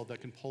this world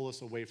that can pull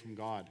us away from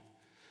God.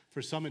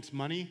 For some, it's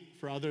money.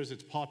 For others,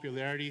 it's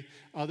popularity.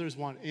 Others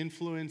want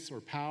influence or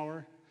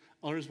power.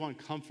 Others want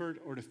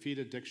comfort or to feed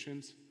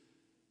addictions.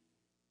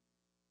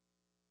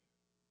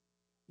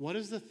 What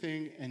is the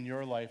thing in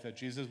your life that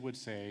Jesus would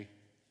say,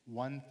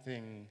 one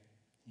thing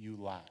you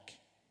lack?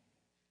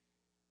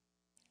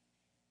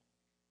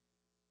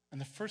 And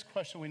the first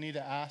question we need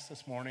to ask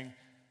this morning,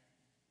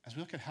 as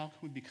we look at how can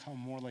we become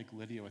more like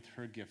Lydia with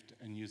her gift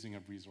and using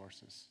of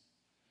resources,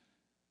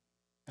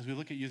 as we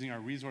look at using our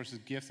resources,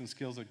 gifts, and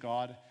skills that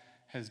God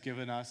has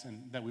given us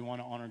and that we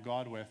want to honor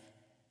God with,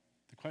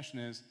 the question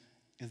is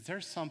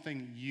there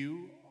something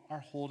you are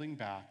holding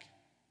back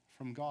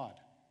from God?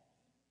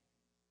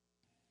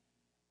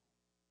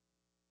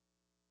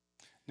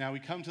 Now we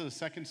come to the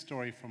second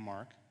story from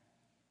Mark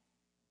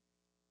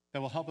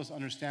that will help us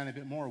understand a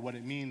bit more what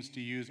it means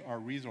to use our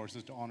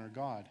resources to honor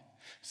God.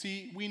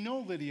 See, we know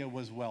Lydia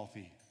was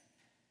wealthy.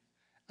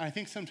 And I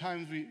think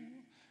sometimes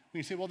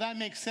we say, well, that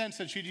makes sense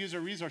that she'd use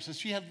her resources.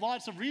 She had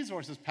lots of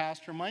resources,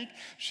 Pastor Mike.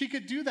 She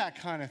could do that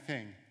kind of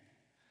thing.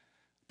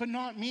 But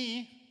not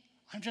me.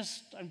 I'm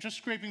just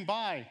scraping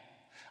by.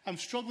 I'm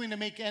struggling to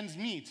make ends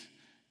meet.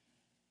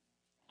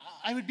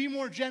 I would be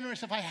more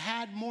generous if I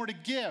had more to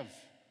give.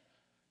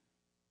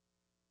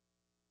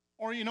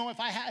 Or, if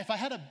I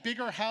had a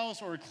bigger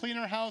house or a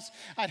cleaner house,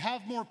 I'd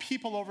have more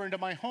people over into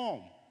my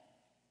home.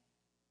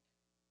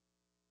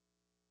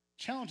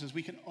 Challenge is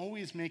we can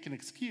always make an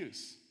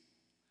excuse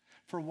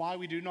for why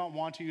we do not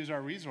want to use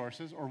our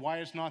resources, or why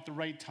it's not the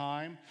right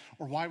time,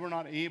 or why we're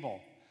not able.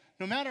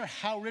 No matter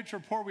how rich or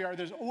poor we are,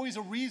 there's always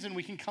a reason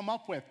we can come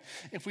up with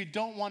if we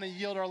don't want to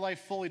yield our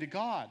life fully to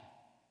God.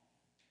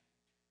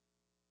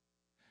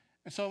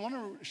 And so I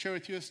want to share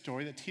with you a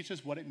story that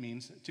teaches what it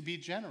means to be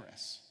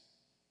generous.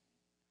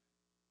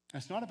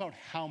 And it's not about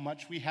how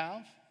much we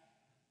have,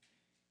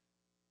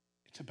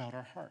 it's about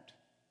our heart.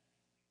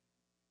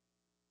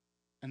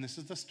 And this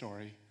is the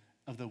story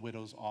of the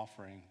widow's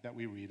offering that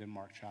we read in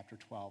Mark chapter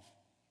 12.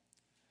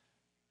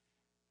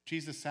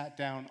 Jesus sat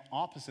down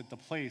opposite the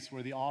place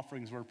where the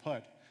offerings were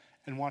put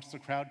and watched the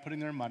crowd putting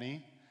their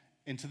money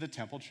into the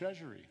temple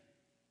treasury.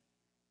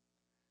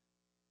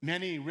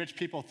 Many rich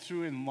people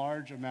threw in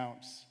large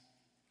amounts.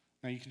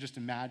 Now you can just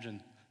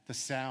imagine the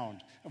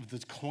sound of the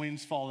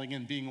coins falling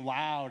in, being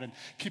loud, and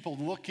people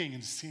looking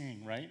and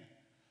seeing, right?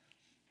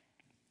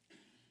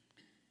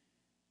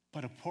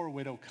 But a poor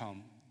widow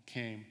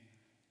came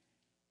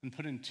and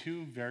put in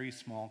 2 very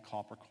small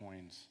copper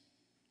coins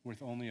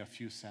worth only a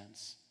few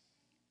cents.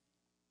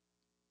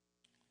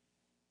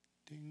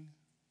 Ding,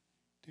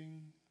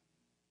 ding.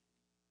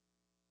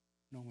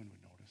 No one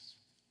would notice.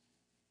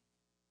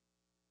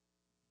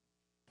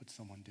 But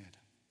someone did.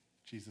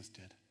 Jesus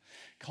did.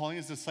 Calling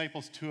his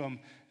disciples to him,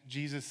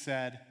 Jesus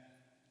said,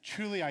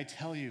 "Truly I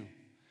tell you,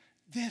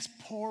 this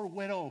poor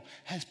widow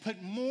has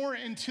put more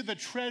into the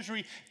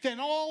treasury than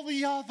all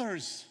the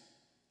others.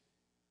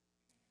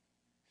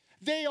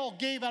 They all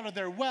gave out of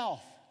their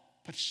wealth,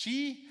 but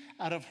she,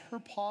 out of her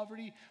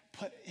poverty,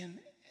 put in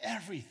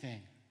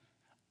everything,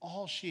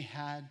 all she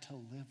had to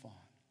live on."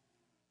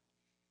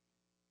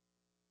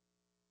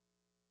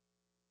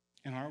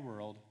 In our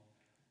world,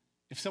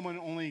 if someone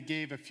only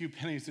gave a few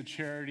pennies to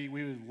charity,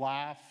 we would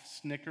laugh,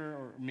 snicker,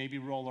 or maybe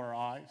roll our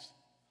eyes.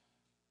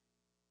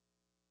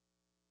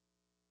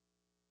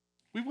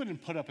 We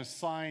wouldn't put up a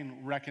sign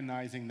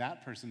recognizing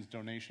that person's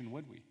donation,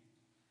 would we?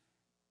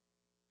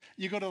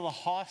 You go to the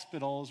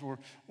hospitals or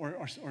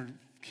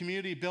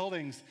community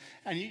buildings,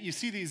 and you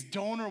see these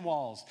donor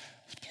walls: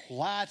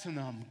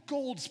 platinum,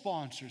 gold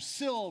sponsors,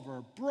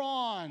 silver,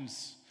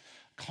 bronze,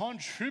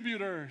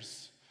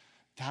 contributors,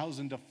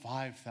 1,000 to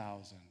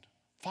 5,000,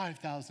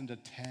 5,000 to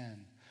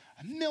 10,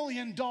 $1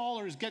 million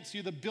gets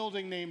you the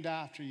building named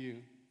after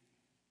you.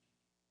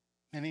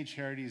 Many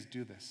charities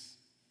do this.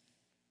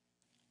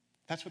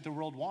 That's what the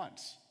world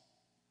wants,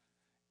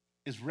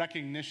 is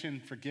recognition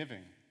for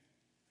giving.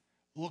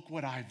 Look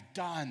what I've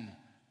done.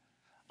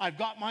 I've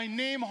got my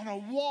name on a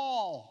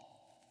wall.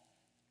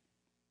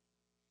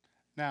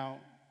 Now,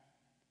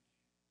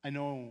 I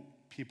know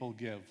people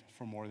give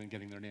for more than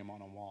getting their name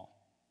on a wall.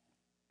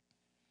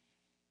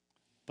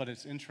 But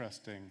it's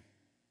interesting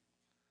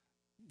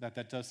that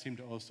that does seem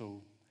to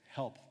also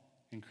help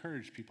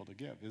encourage people to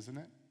give, isn't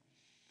it?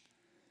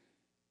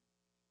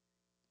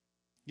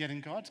 Yet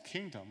in God's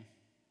kingdom,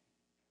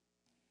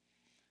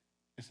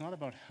 it's not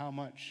about how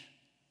much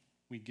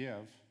we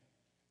give.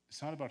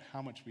 It's not about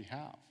how much we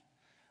have.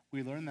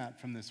 We learn that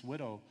from this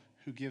widow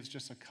who gives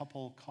just a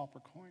couple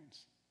copper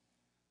coins.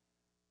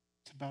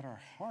 It's about our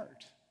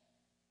heart.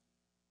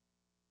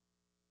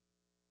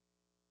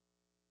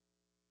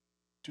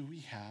 Do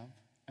we have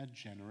a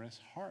generous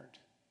heart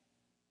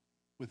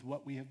with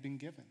what we have been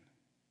given?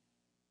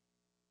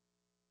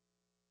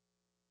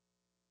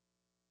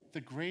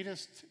 The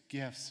greatest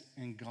gifts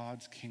in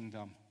God's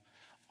kingdom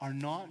are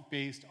not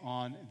based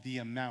on the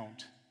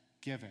amount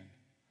given,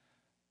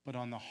 but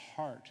on the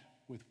heart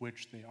with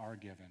which they are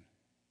given.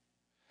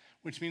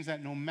 Which means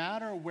that no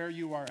matter where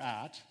you are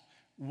at,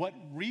 what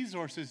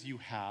resources you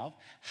have,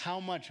 how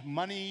much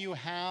money you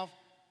have,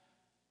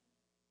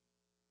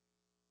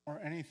 or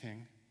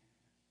anything,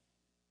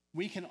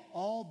 we can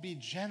all be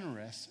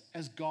generous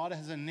as God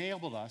has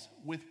enabled us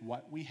with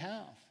what we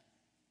have.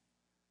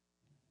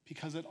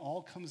 Because it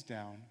all comes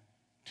down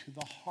to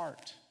the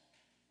heart.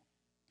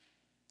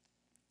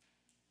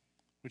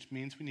 Which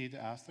means we need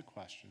to ask the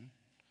question,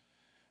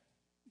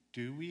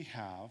 do we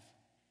have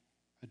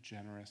a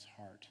generous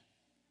heart?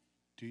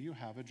 Do you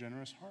have a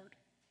generous heart?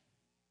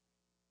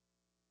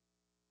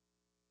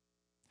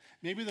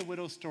 Maybe the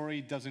widow's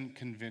story doesn't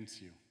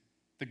convince you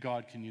that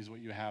God can use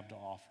what you have to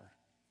offer.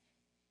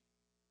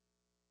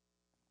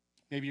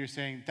 Maybe you're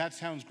saying, that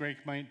sounds great,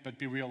 Mike, but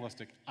be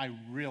realistic. I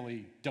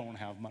really don't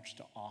have much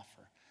to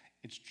offer.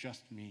 It's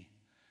just me.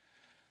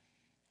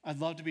 I'd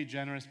love to be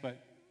generous,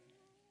 but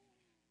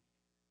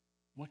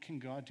what can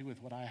God do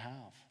with what I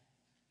have?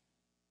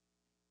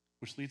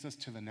 Which leads us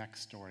to the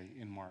next story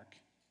in Mark.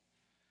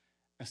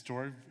 A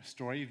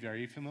story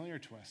very familiar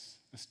to us.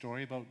 A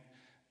story about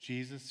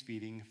Jesus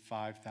feeding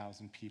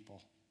 5,000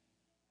 people.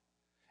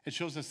 It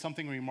shows us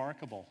something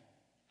remarkable.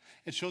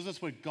 It shows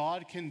us what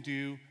God can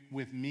do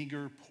with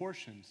meager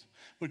portions,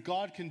 what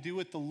God can do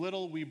with the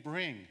little we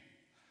bring,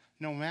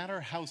 no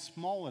matter how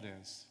small it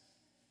is.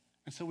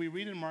 And so we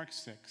read in Mark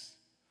 6,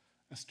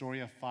 a story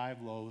of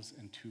 5 loaves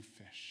and 2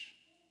 fish.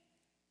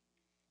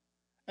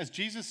 As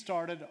Jesus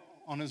started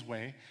on his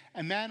way,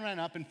 a man ran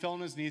up and fell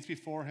on his knees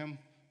before him.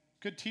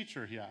 Good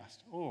teacher, he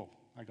asked. Oh,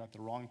 I got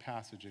the wrong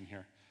passage in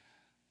here.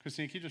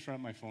 Christine, can you just run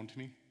up my phone to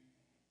me?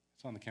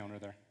 It's on the counter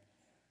there.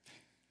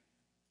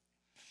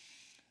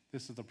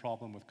 This is the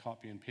problem with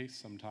copy and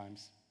paste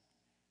sometimes.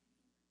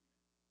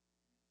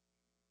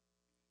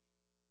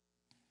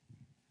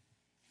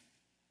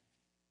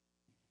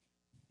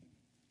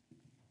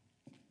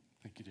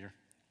 Thank you, dear.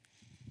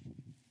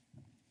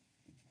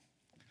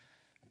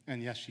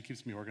 And yes, she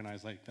keeps me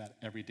organized like that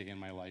every day in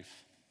my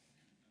life.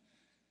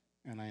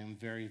 And I am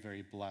very,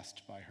 very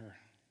blessed by her.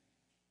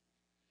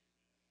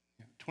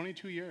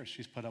 22 years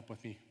she's put up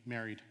with me,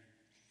 married.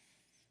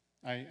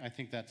 I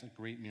think that's a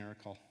great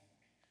miracle.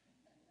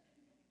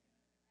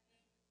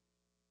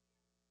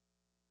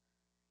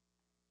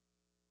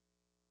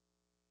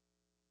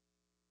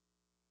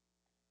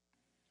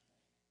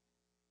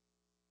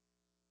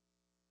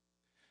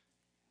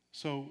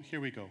 So here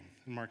we go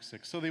in Mark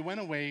 6. So they went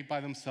away by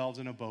themselves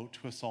in a boat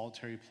to a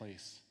solitary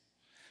place.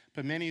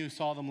 But many who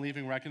saw them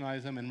leaving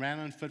recognized them and ran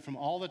on foot from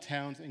all the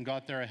towns and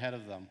got there ahead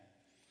of them.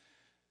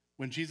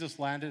 When Jesus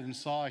landed and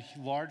saw a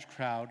large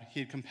crowd,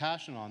 he had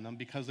compassion on them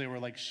because they were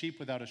like sheep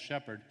without a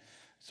shepherd.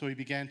 So he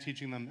began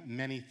teaching them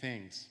many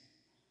things.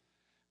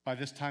 By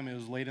this time it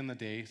was late in the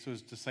day, so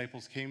his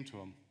disciples came to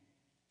him.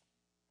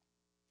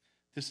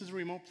 This is a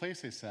remote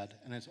place, they said,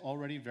 and it's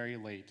already very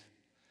late.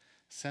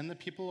 Send the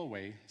people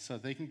away so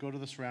that they can go to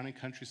the surrounding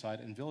countryside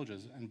and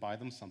villages and buy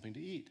them something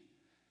to eat.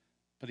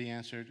 But he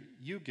answered,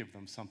 you give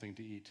them something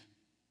to eat.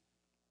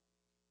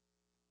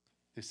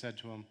 They said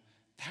to him,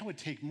 that would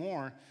take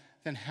more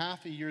than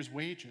half a year's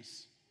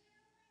wages.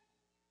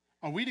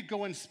 Are we to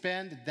go and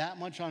spend that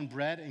much on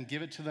bread and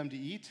give it to them to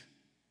eat?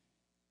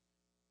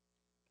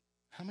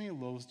 How many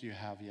loaves do you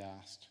have, he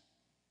asked.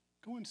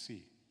 Go and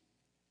see.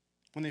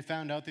 When they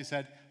found out, they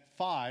said,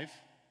 5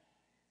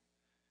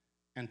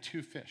 and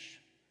 2 fish.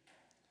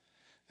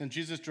 Then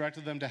Jesus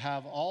directed them to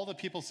have all the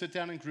people sit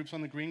down in groups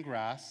on the green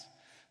grass.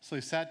 So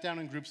they sat down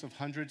in groups of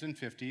hundreds and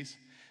fifties.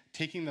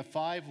 Taking the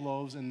 5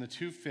 loaves and the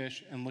 2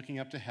 fish and looking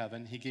up to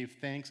heaven, he gave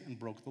thanks and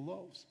broke the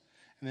loaves.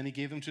 And then he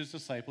gave them to his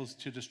disciples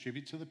to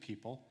distribute to the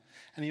people.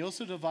 And he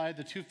also divided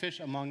the 2 fish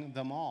among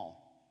them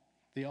all.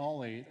 They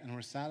all ate and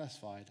were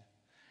satisfied.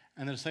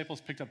 And the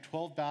disciples picked up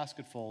 12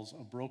 basketfuls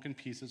of broken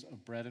pieces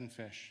of bread and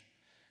fish.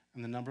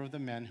 And the number of the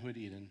men who had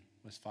eaten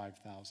was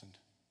 5,000.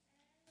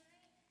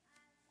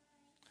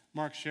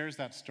 Mark shares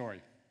that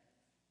story.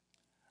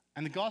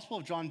 And the Gospel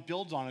of John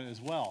builds on it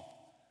as well.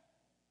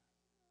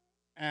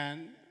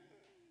 And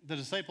the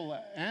disciple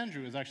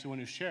Andrew is actually one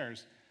who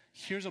shares,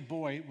 here's a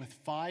boy with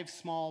 5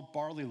 small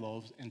barley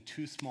loaves and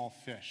 2 small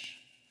fish.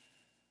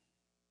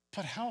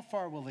 But how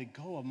far will they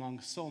go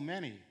among so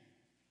many?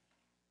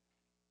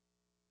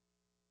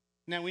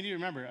 Now, we need to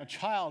remember, a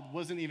child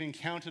wasn't even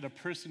counted a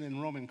person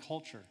in Roman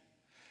culture.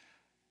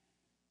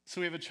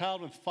 So we have a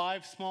child with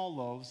 5 small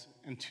loaves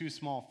and 2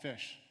 small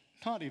fish.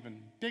 Not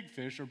even big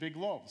fish or big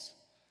loaves.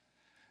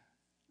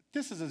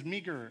 This is as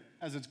meager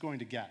as it's going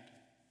to get.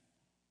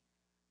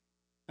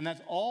 And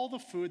that's all the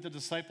food the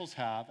disciples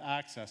have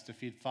access to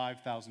feed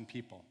 5,000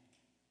 people.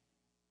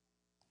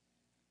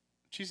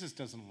 Jesus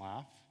doesn't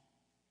laugh.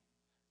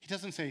 He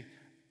doesn't say,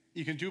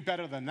 you can do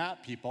better than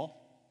that, people.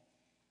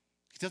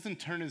 He doesn't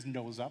turn his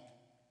nose up.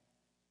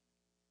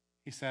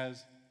 He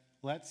says,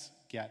 let's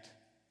get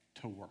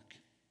to work.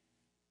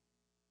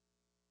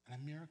 And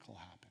a miracle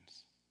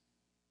happens.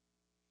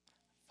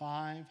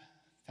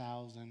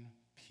 5,000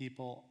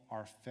 people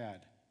are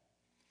fed.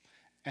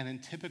 And in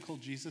typical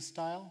Jesus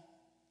style,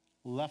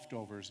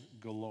 leftovers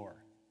galore.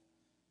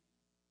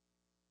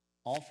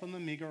 All from the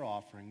meager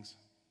offerings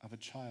of a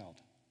child.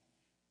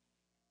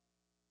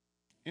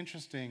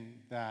 Interesting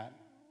that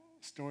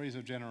stories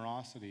of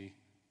generosity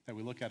that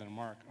we look at in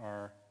Mark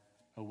are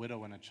a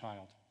widow and a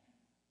child.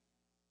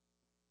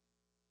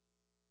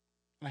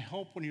 And I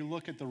hope when you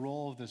look at the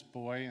role of this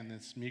boy and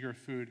this meager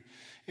food,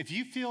 if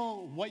you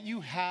feel what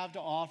you have to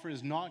offer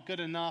is not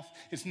good enough,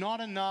 it's not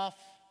enough,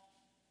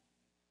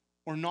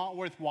 or not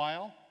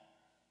worthwhile,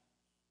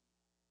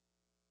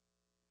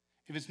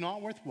 if it's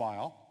not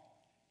worthwhile,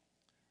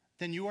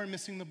 then you are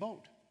missing the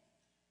boat.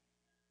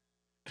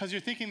 Because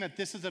you're thinking that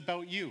this is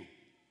about you.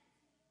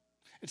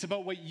 It's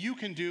about what you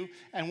can do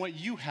and what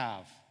you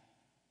have.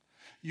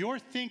 You're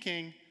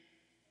thinking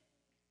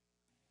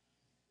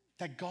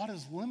that God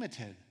is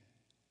limited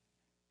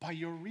by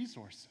your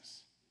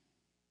resources.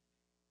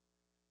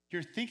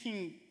 You're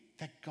thinking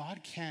that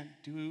God can't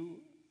do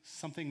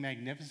something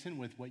magnificent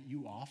with what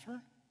you offer.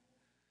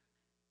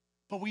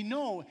 But we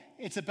know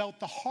it's about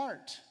the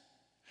heart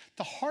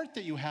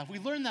that you have. We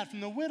learned that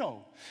from the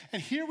widow.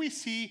 And here we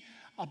see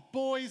a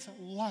boy's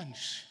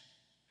lunch.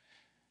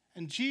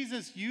 And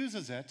Jesus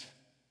uses it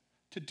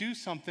to do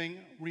something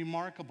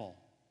remarkable.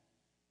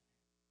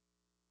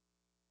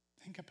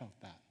 Think about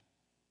that.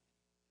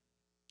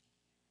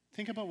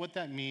 Think about what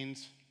that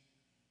means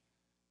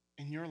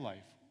in your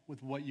life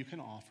with what you can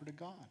offer to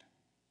God.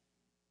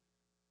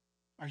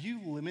 Are you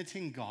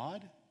limiting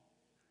God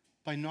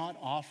by not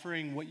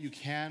offering what you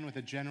can with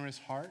a generous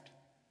heart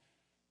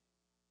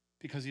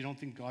because you don't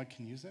think God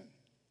can use it?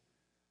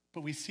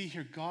 But we see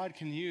here God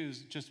can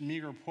use just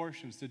meager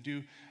portions to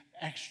do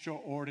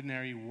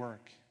extraordinary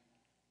work.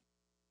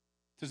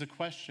 There's a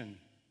question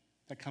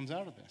that comes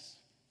out of this.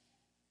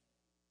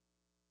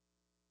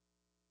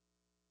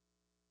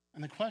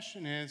 And the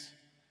question is,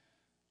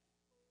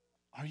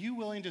 are you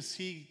willing to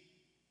see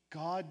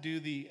God do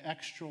the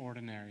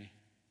extraordinary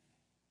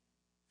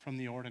from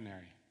the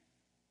ordinary?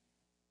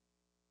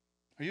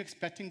 Are you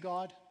expecting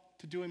God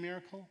to do a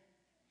miracle?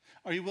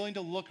 Are you willing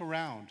to look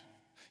around?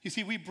 You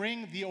see, we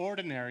bring the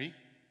ordinary,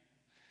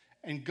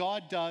 and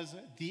God does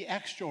the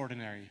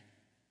extraordinary.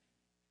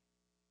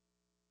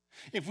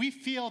 If we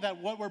feel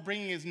that what we're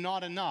bringing is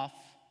not enough,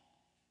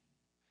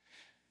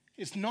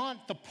 it's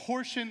not the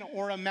portion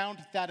or amount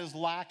that is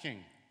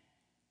lacking,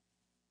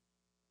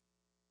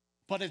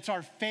 but it's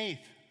our faith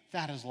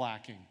that is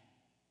lacking.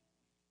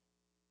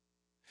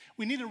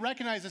 We need to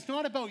recognize it's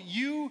not about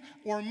you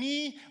or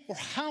me or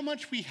how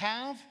much we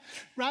have.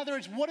 Rather,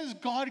 it's what is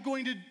God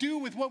going to do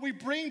with what we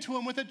bring to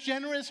him with a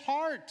generous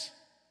heart.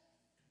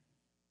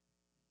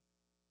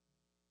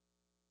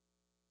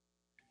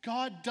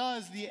 God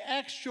does the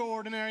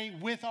extraordinary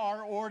with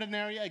our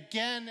ordinary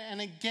again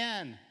and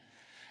again.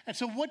 And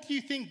so what do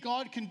you think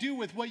God can do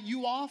with what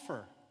you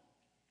offer?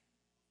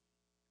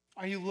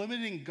 Are you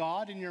limiting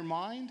God in your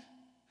mind?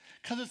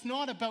 Because it's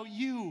not about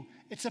you,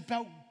 it's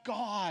about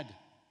God.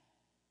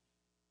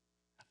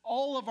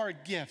 All of our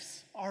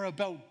gifts are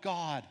about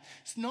God.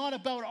 It's not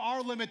about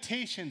our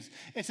limitations.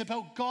 It's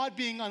about God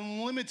being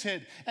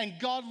unlimited and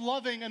God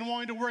loving and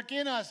wanting to work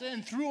in us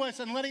and through us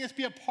and letting us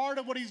be a part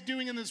of what he's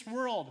doing in this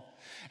world.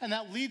 And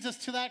that leads us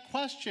to that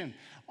question.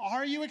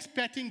 Are you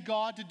expecting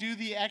God to do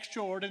the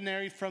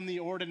extraordinary from the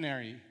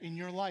ordinary in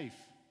your life?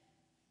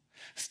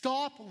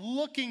 Stop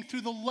looking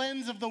through the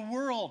lens of the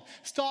world.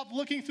 Stop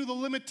looking through the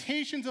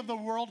limitations of the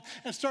world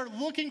and start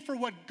looking for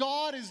what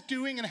God is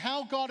doing and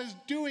how God is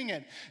doing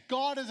it.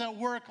 God is at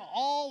work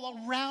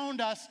all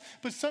around us,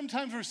 but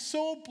sometimes we're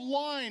so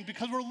blind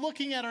because we're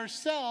looking at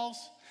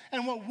ourselves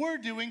and what we're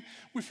doing,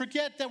 we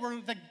forget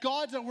that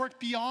God's at work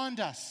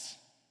beyond us.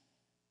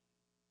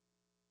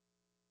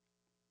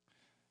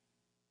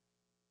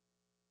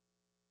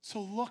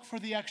 So look for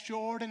the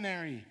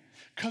extraordinary,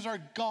 because our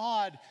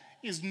God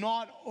is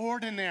not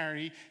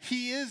ordinary.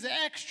 He is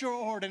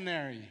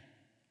extraordinary.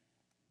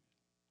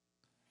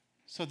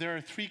 So there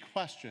are 3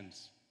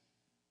 questions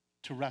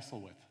to wrestle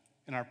with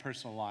in our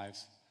personal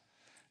lives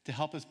to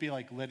help us be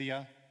like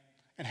Lydia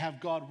and have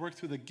God work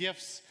through the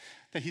gifts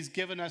that he's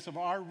given us of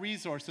our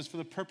resources for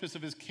the purpose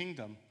of his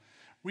kingdom.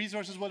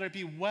 Resources, whether it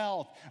be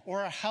wealth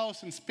or our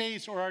house and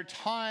space or our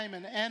time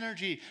and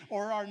energy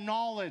or our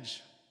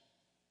knowledge.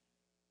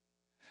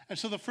 And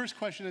so the first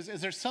question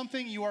is there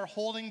something you are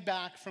holding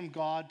back from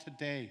God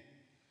today?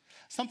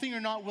 Something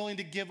you're not willing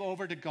to give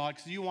over to God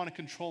because you want to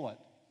control it?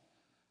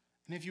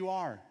 And if you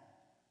are,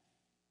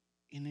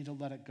 you need to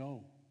let it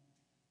go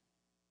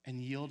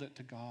and yield it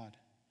to God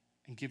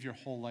and give your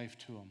whole life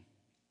to him.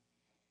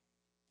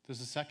 There's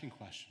a second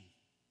question.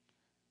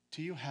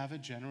 Do you have a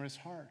generous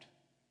heart?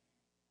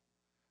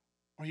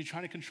 Or are you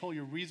trying to control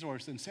your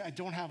resources and say, I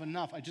don't have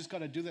enough, I just got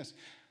to do this?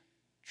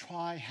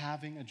 Try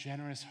having a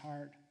generous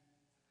heart.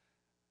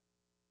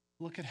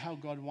 Look at how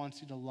God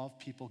wants you to love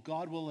people.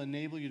 God will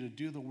enable you to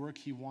do the work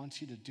he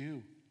wants you to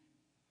do.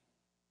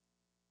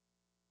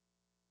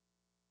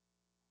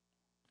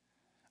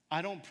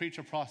 I don't preach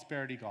a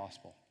prosperity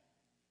gospel.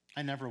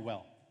 I never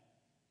will.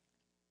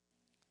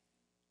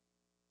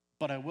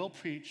 But I will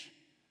preach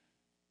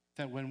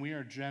that when we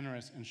are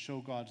generous and show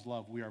God's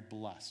love, we are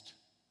blessed.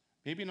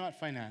 Maybe not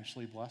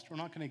financially blessed. We're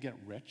not going to get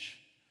rich.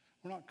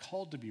 We're not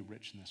called to be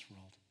rich in this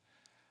world.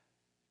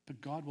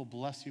 But God will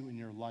bless you in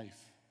your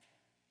life.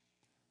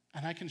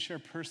 And I can share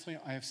personally,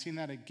 I have seen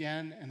that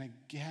again and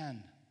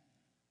again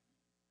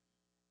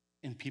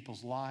in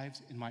people's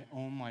lives, in my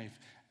own life,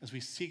 as we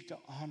seek to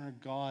honor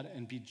God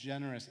and be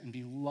generous and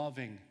be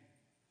loving.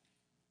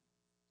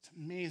 It's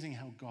amazing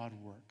how God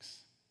works.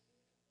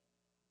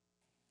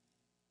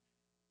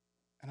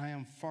 And I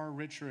am far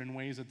richer in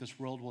ways that this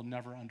world will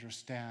never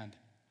understand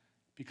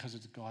because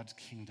it's God's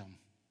kingdom.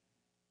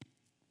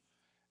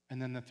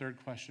 And then the third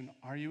question,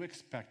 are you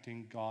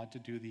expecting God to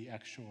do the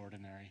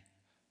extraordinary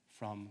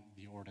from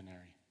the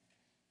ordinary?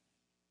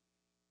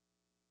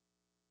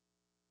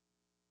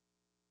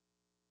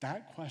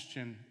 That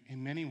question,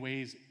 in many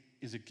ways,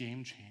 is a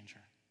game changer.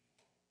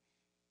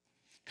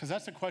 Because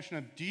that's the question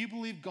of, do you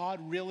believe God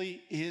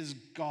really is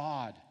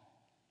God?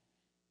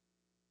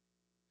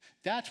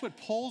 That's what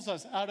pulls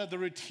us out of the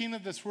routine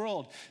of this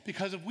world.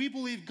 Because if we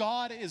believe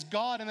God is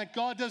God and that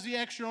God does the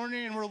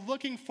extraordinary and we're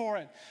looking for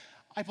it,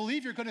 I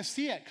believe you're going to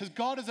see it because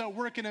God is at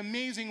work in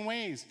amazing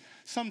ways.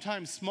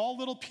 Sometimes small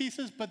little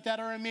pieces, but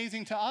that are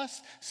amazing to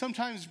us.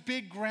 Sometimes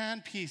big,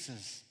 grand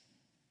pieces.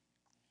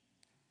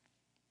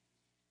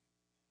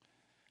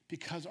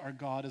 Because our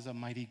God is a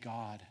mighty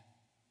God.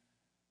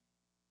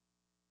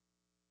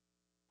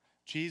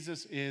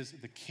 Jesus is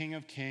the King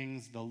of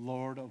Kings, the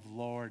Lord of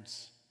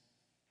Lords.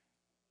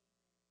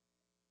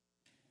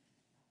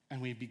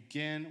 And we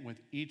begin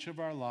with each of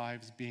our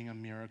lives being a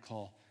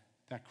miracle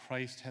that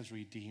Christ has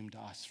redeemed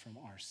us from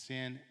our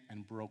sin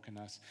and broken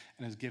us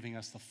and is giving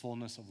us the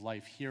fullness of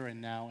life here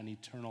and now and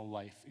eternal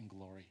life in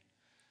glory.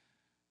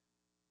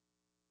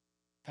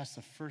 That's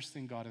the first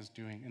thing God is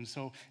doing. And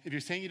so if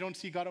you're saying you don't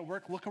see God at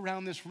work, look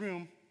around this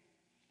room.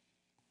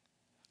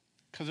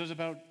 Because there's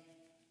about,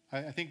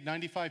 I think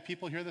 95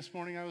 people here this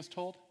morning, I was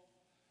told.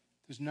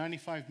 There's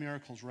 95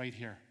 miracles right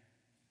here.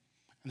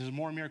 And there's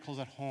more miracles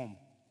at home.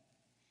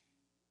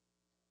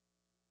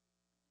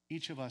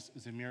 Each of us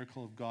is a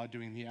miracle of God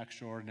doing the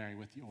extraordinary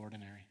with the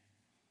ordinary.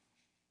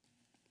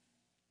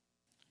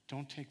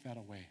 Don't take that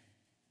away,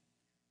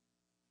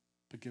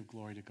 but give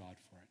glory to God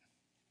for it.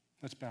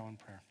 Let's bow in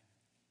prayer.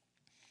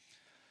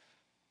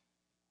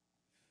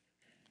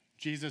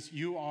 Jesus,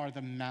 you are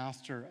the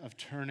master of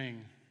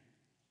turning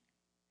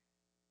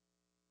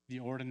the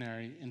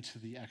ordinary into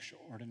the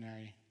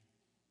extraordinary.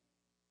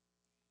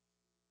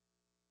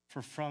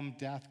 For from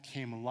death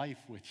came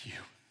life with you.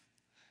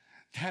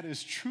 That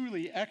is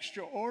truly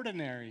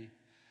extraordinary.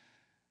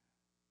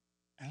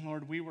 And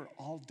Lord, we were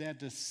all dead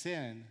to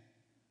sin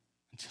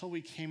until we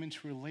came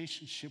into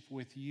relationship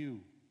with you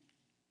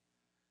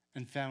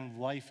and found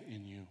life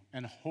in you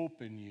and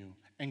hope in you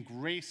and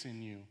grace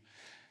in you.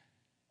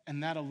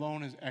 And that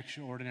alone is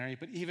extraordinary.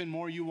 But even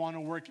more, you want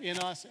to work in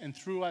us and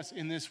through us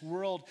in this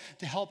world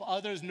to help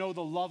others know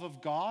the love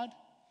of God,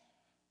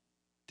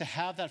 to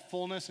have that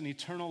fullness and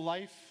eternal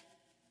life,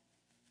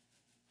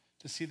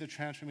 to see the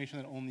transformation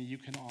that only you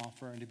can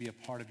offer and to be a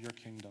part of your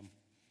kingdom.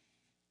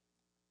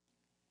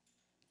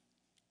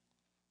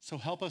 So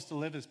help us to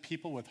live as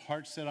people with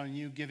hearts set on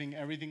you, giving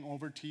everything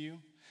over to you.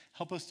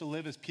 Help us to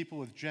live as people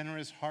with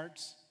generous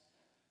hearts.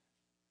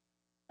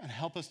 And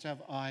help us to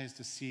have eyes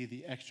to see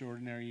the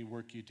extraordinary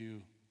work you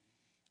do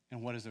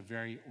in what is a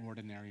very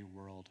ordinary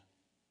world.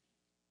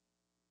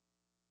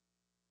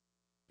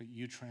 But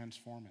you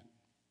transform it.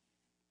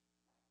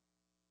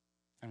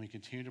 And we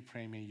continue to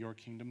pray, may your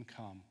kingdom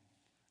come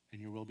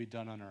and your will be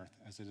done on earth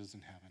as it is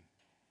in heaven.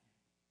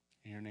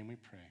 In your name we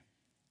pray.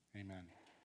 Amen.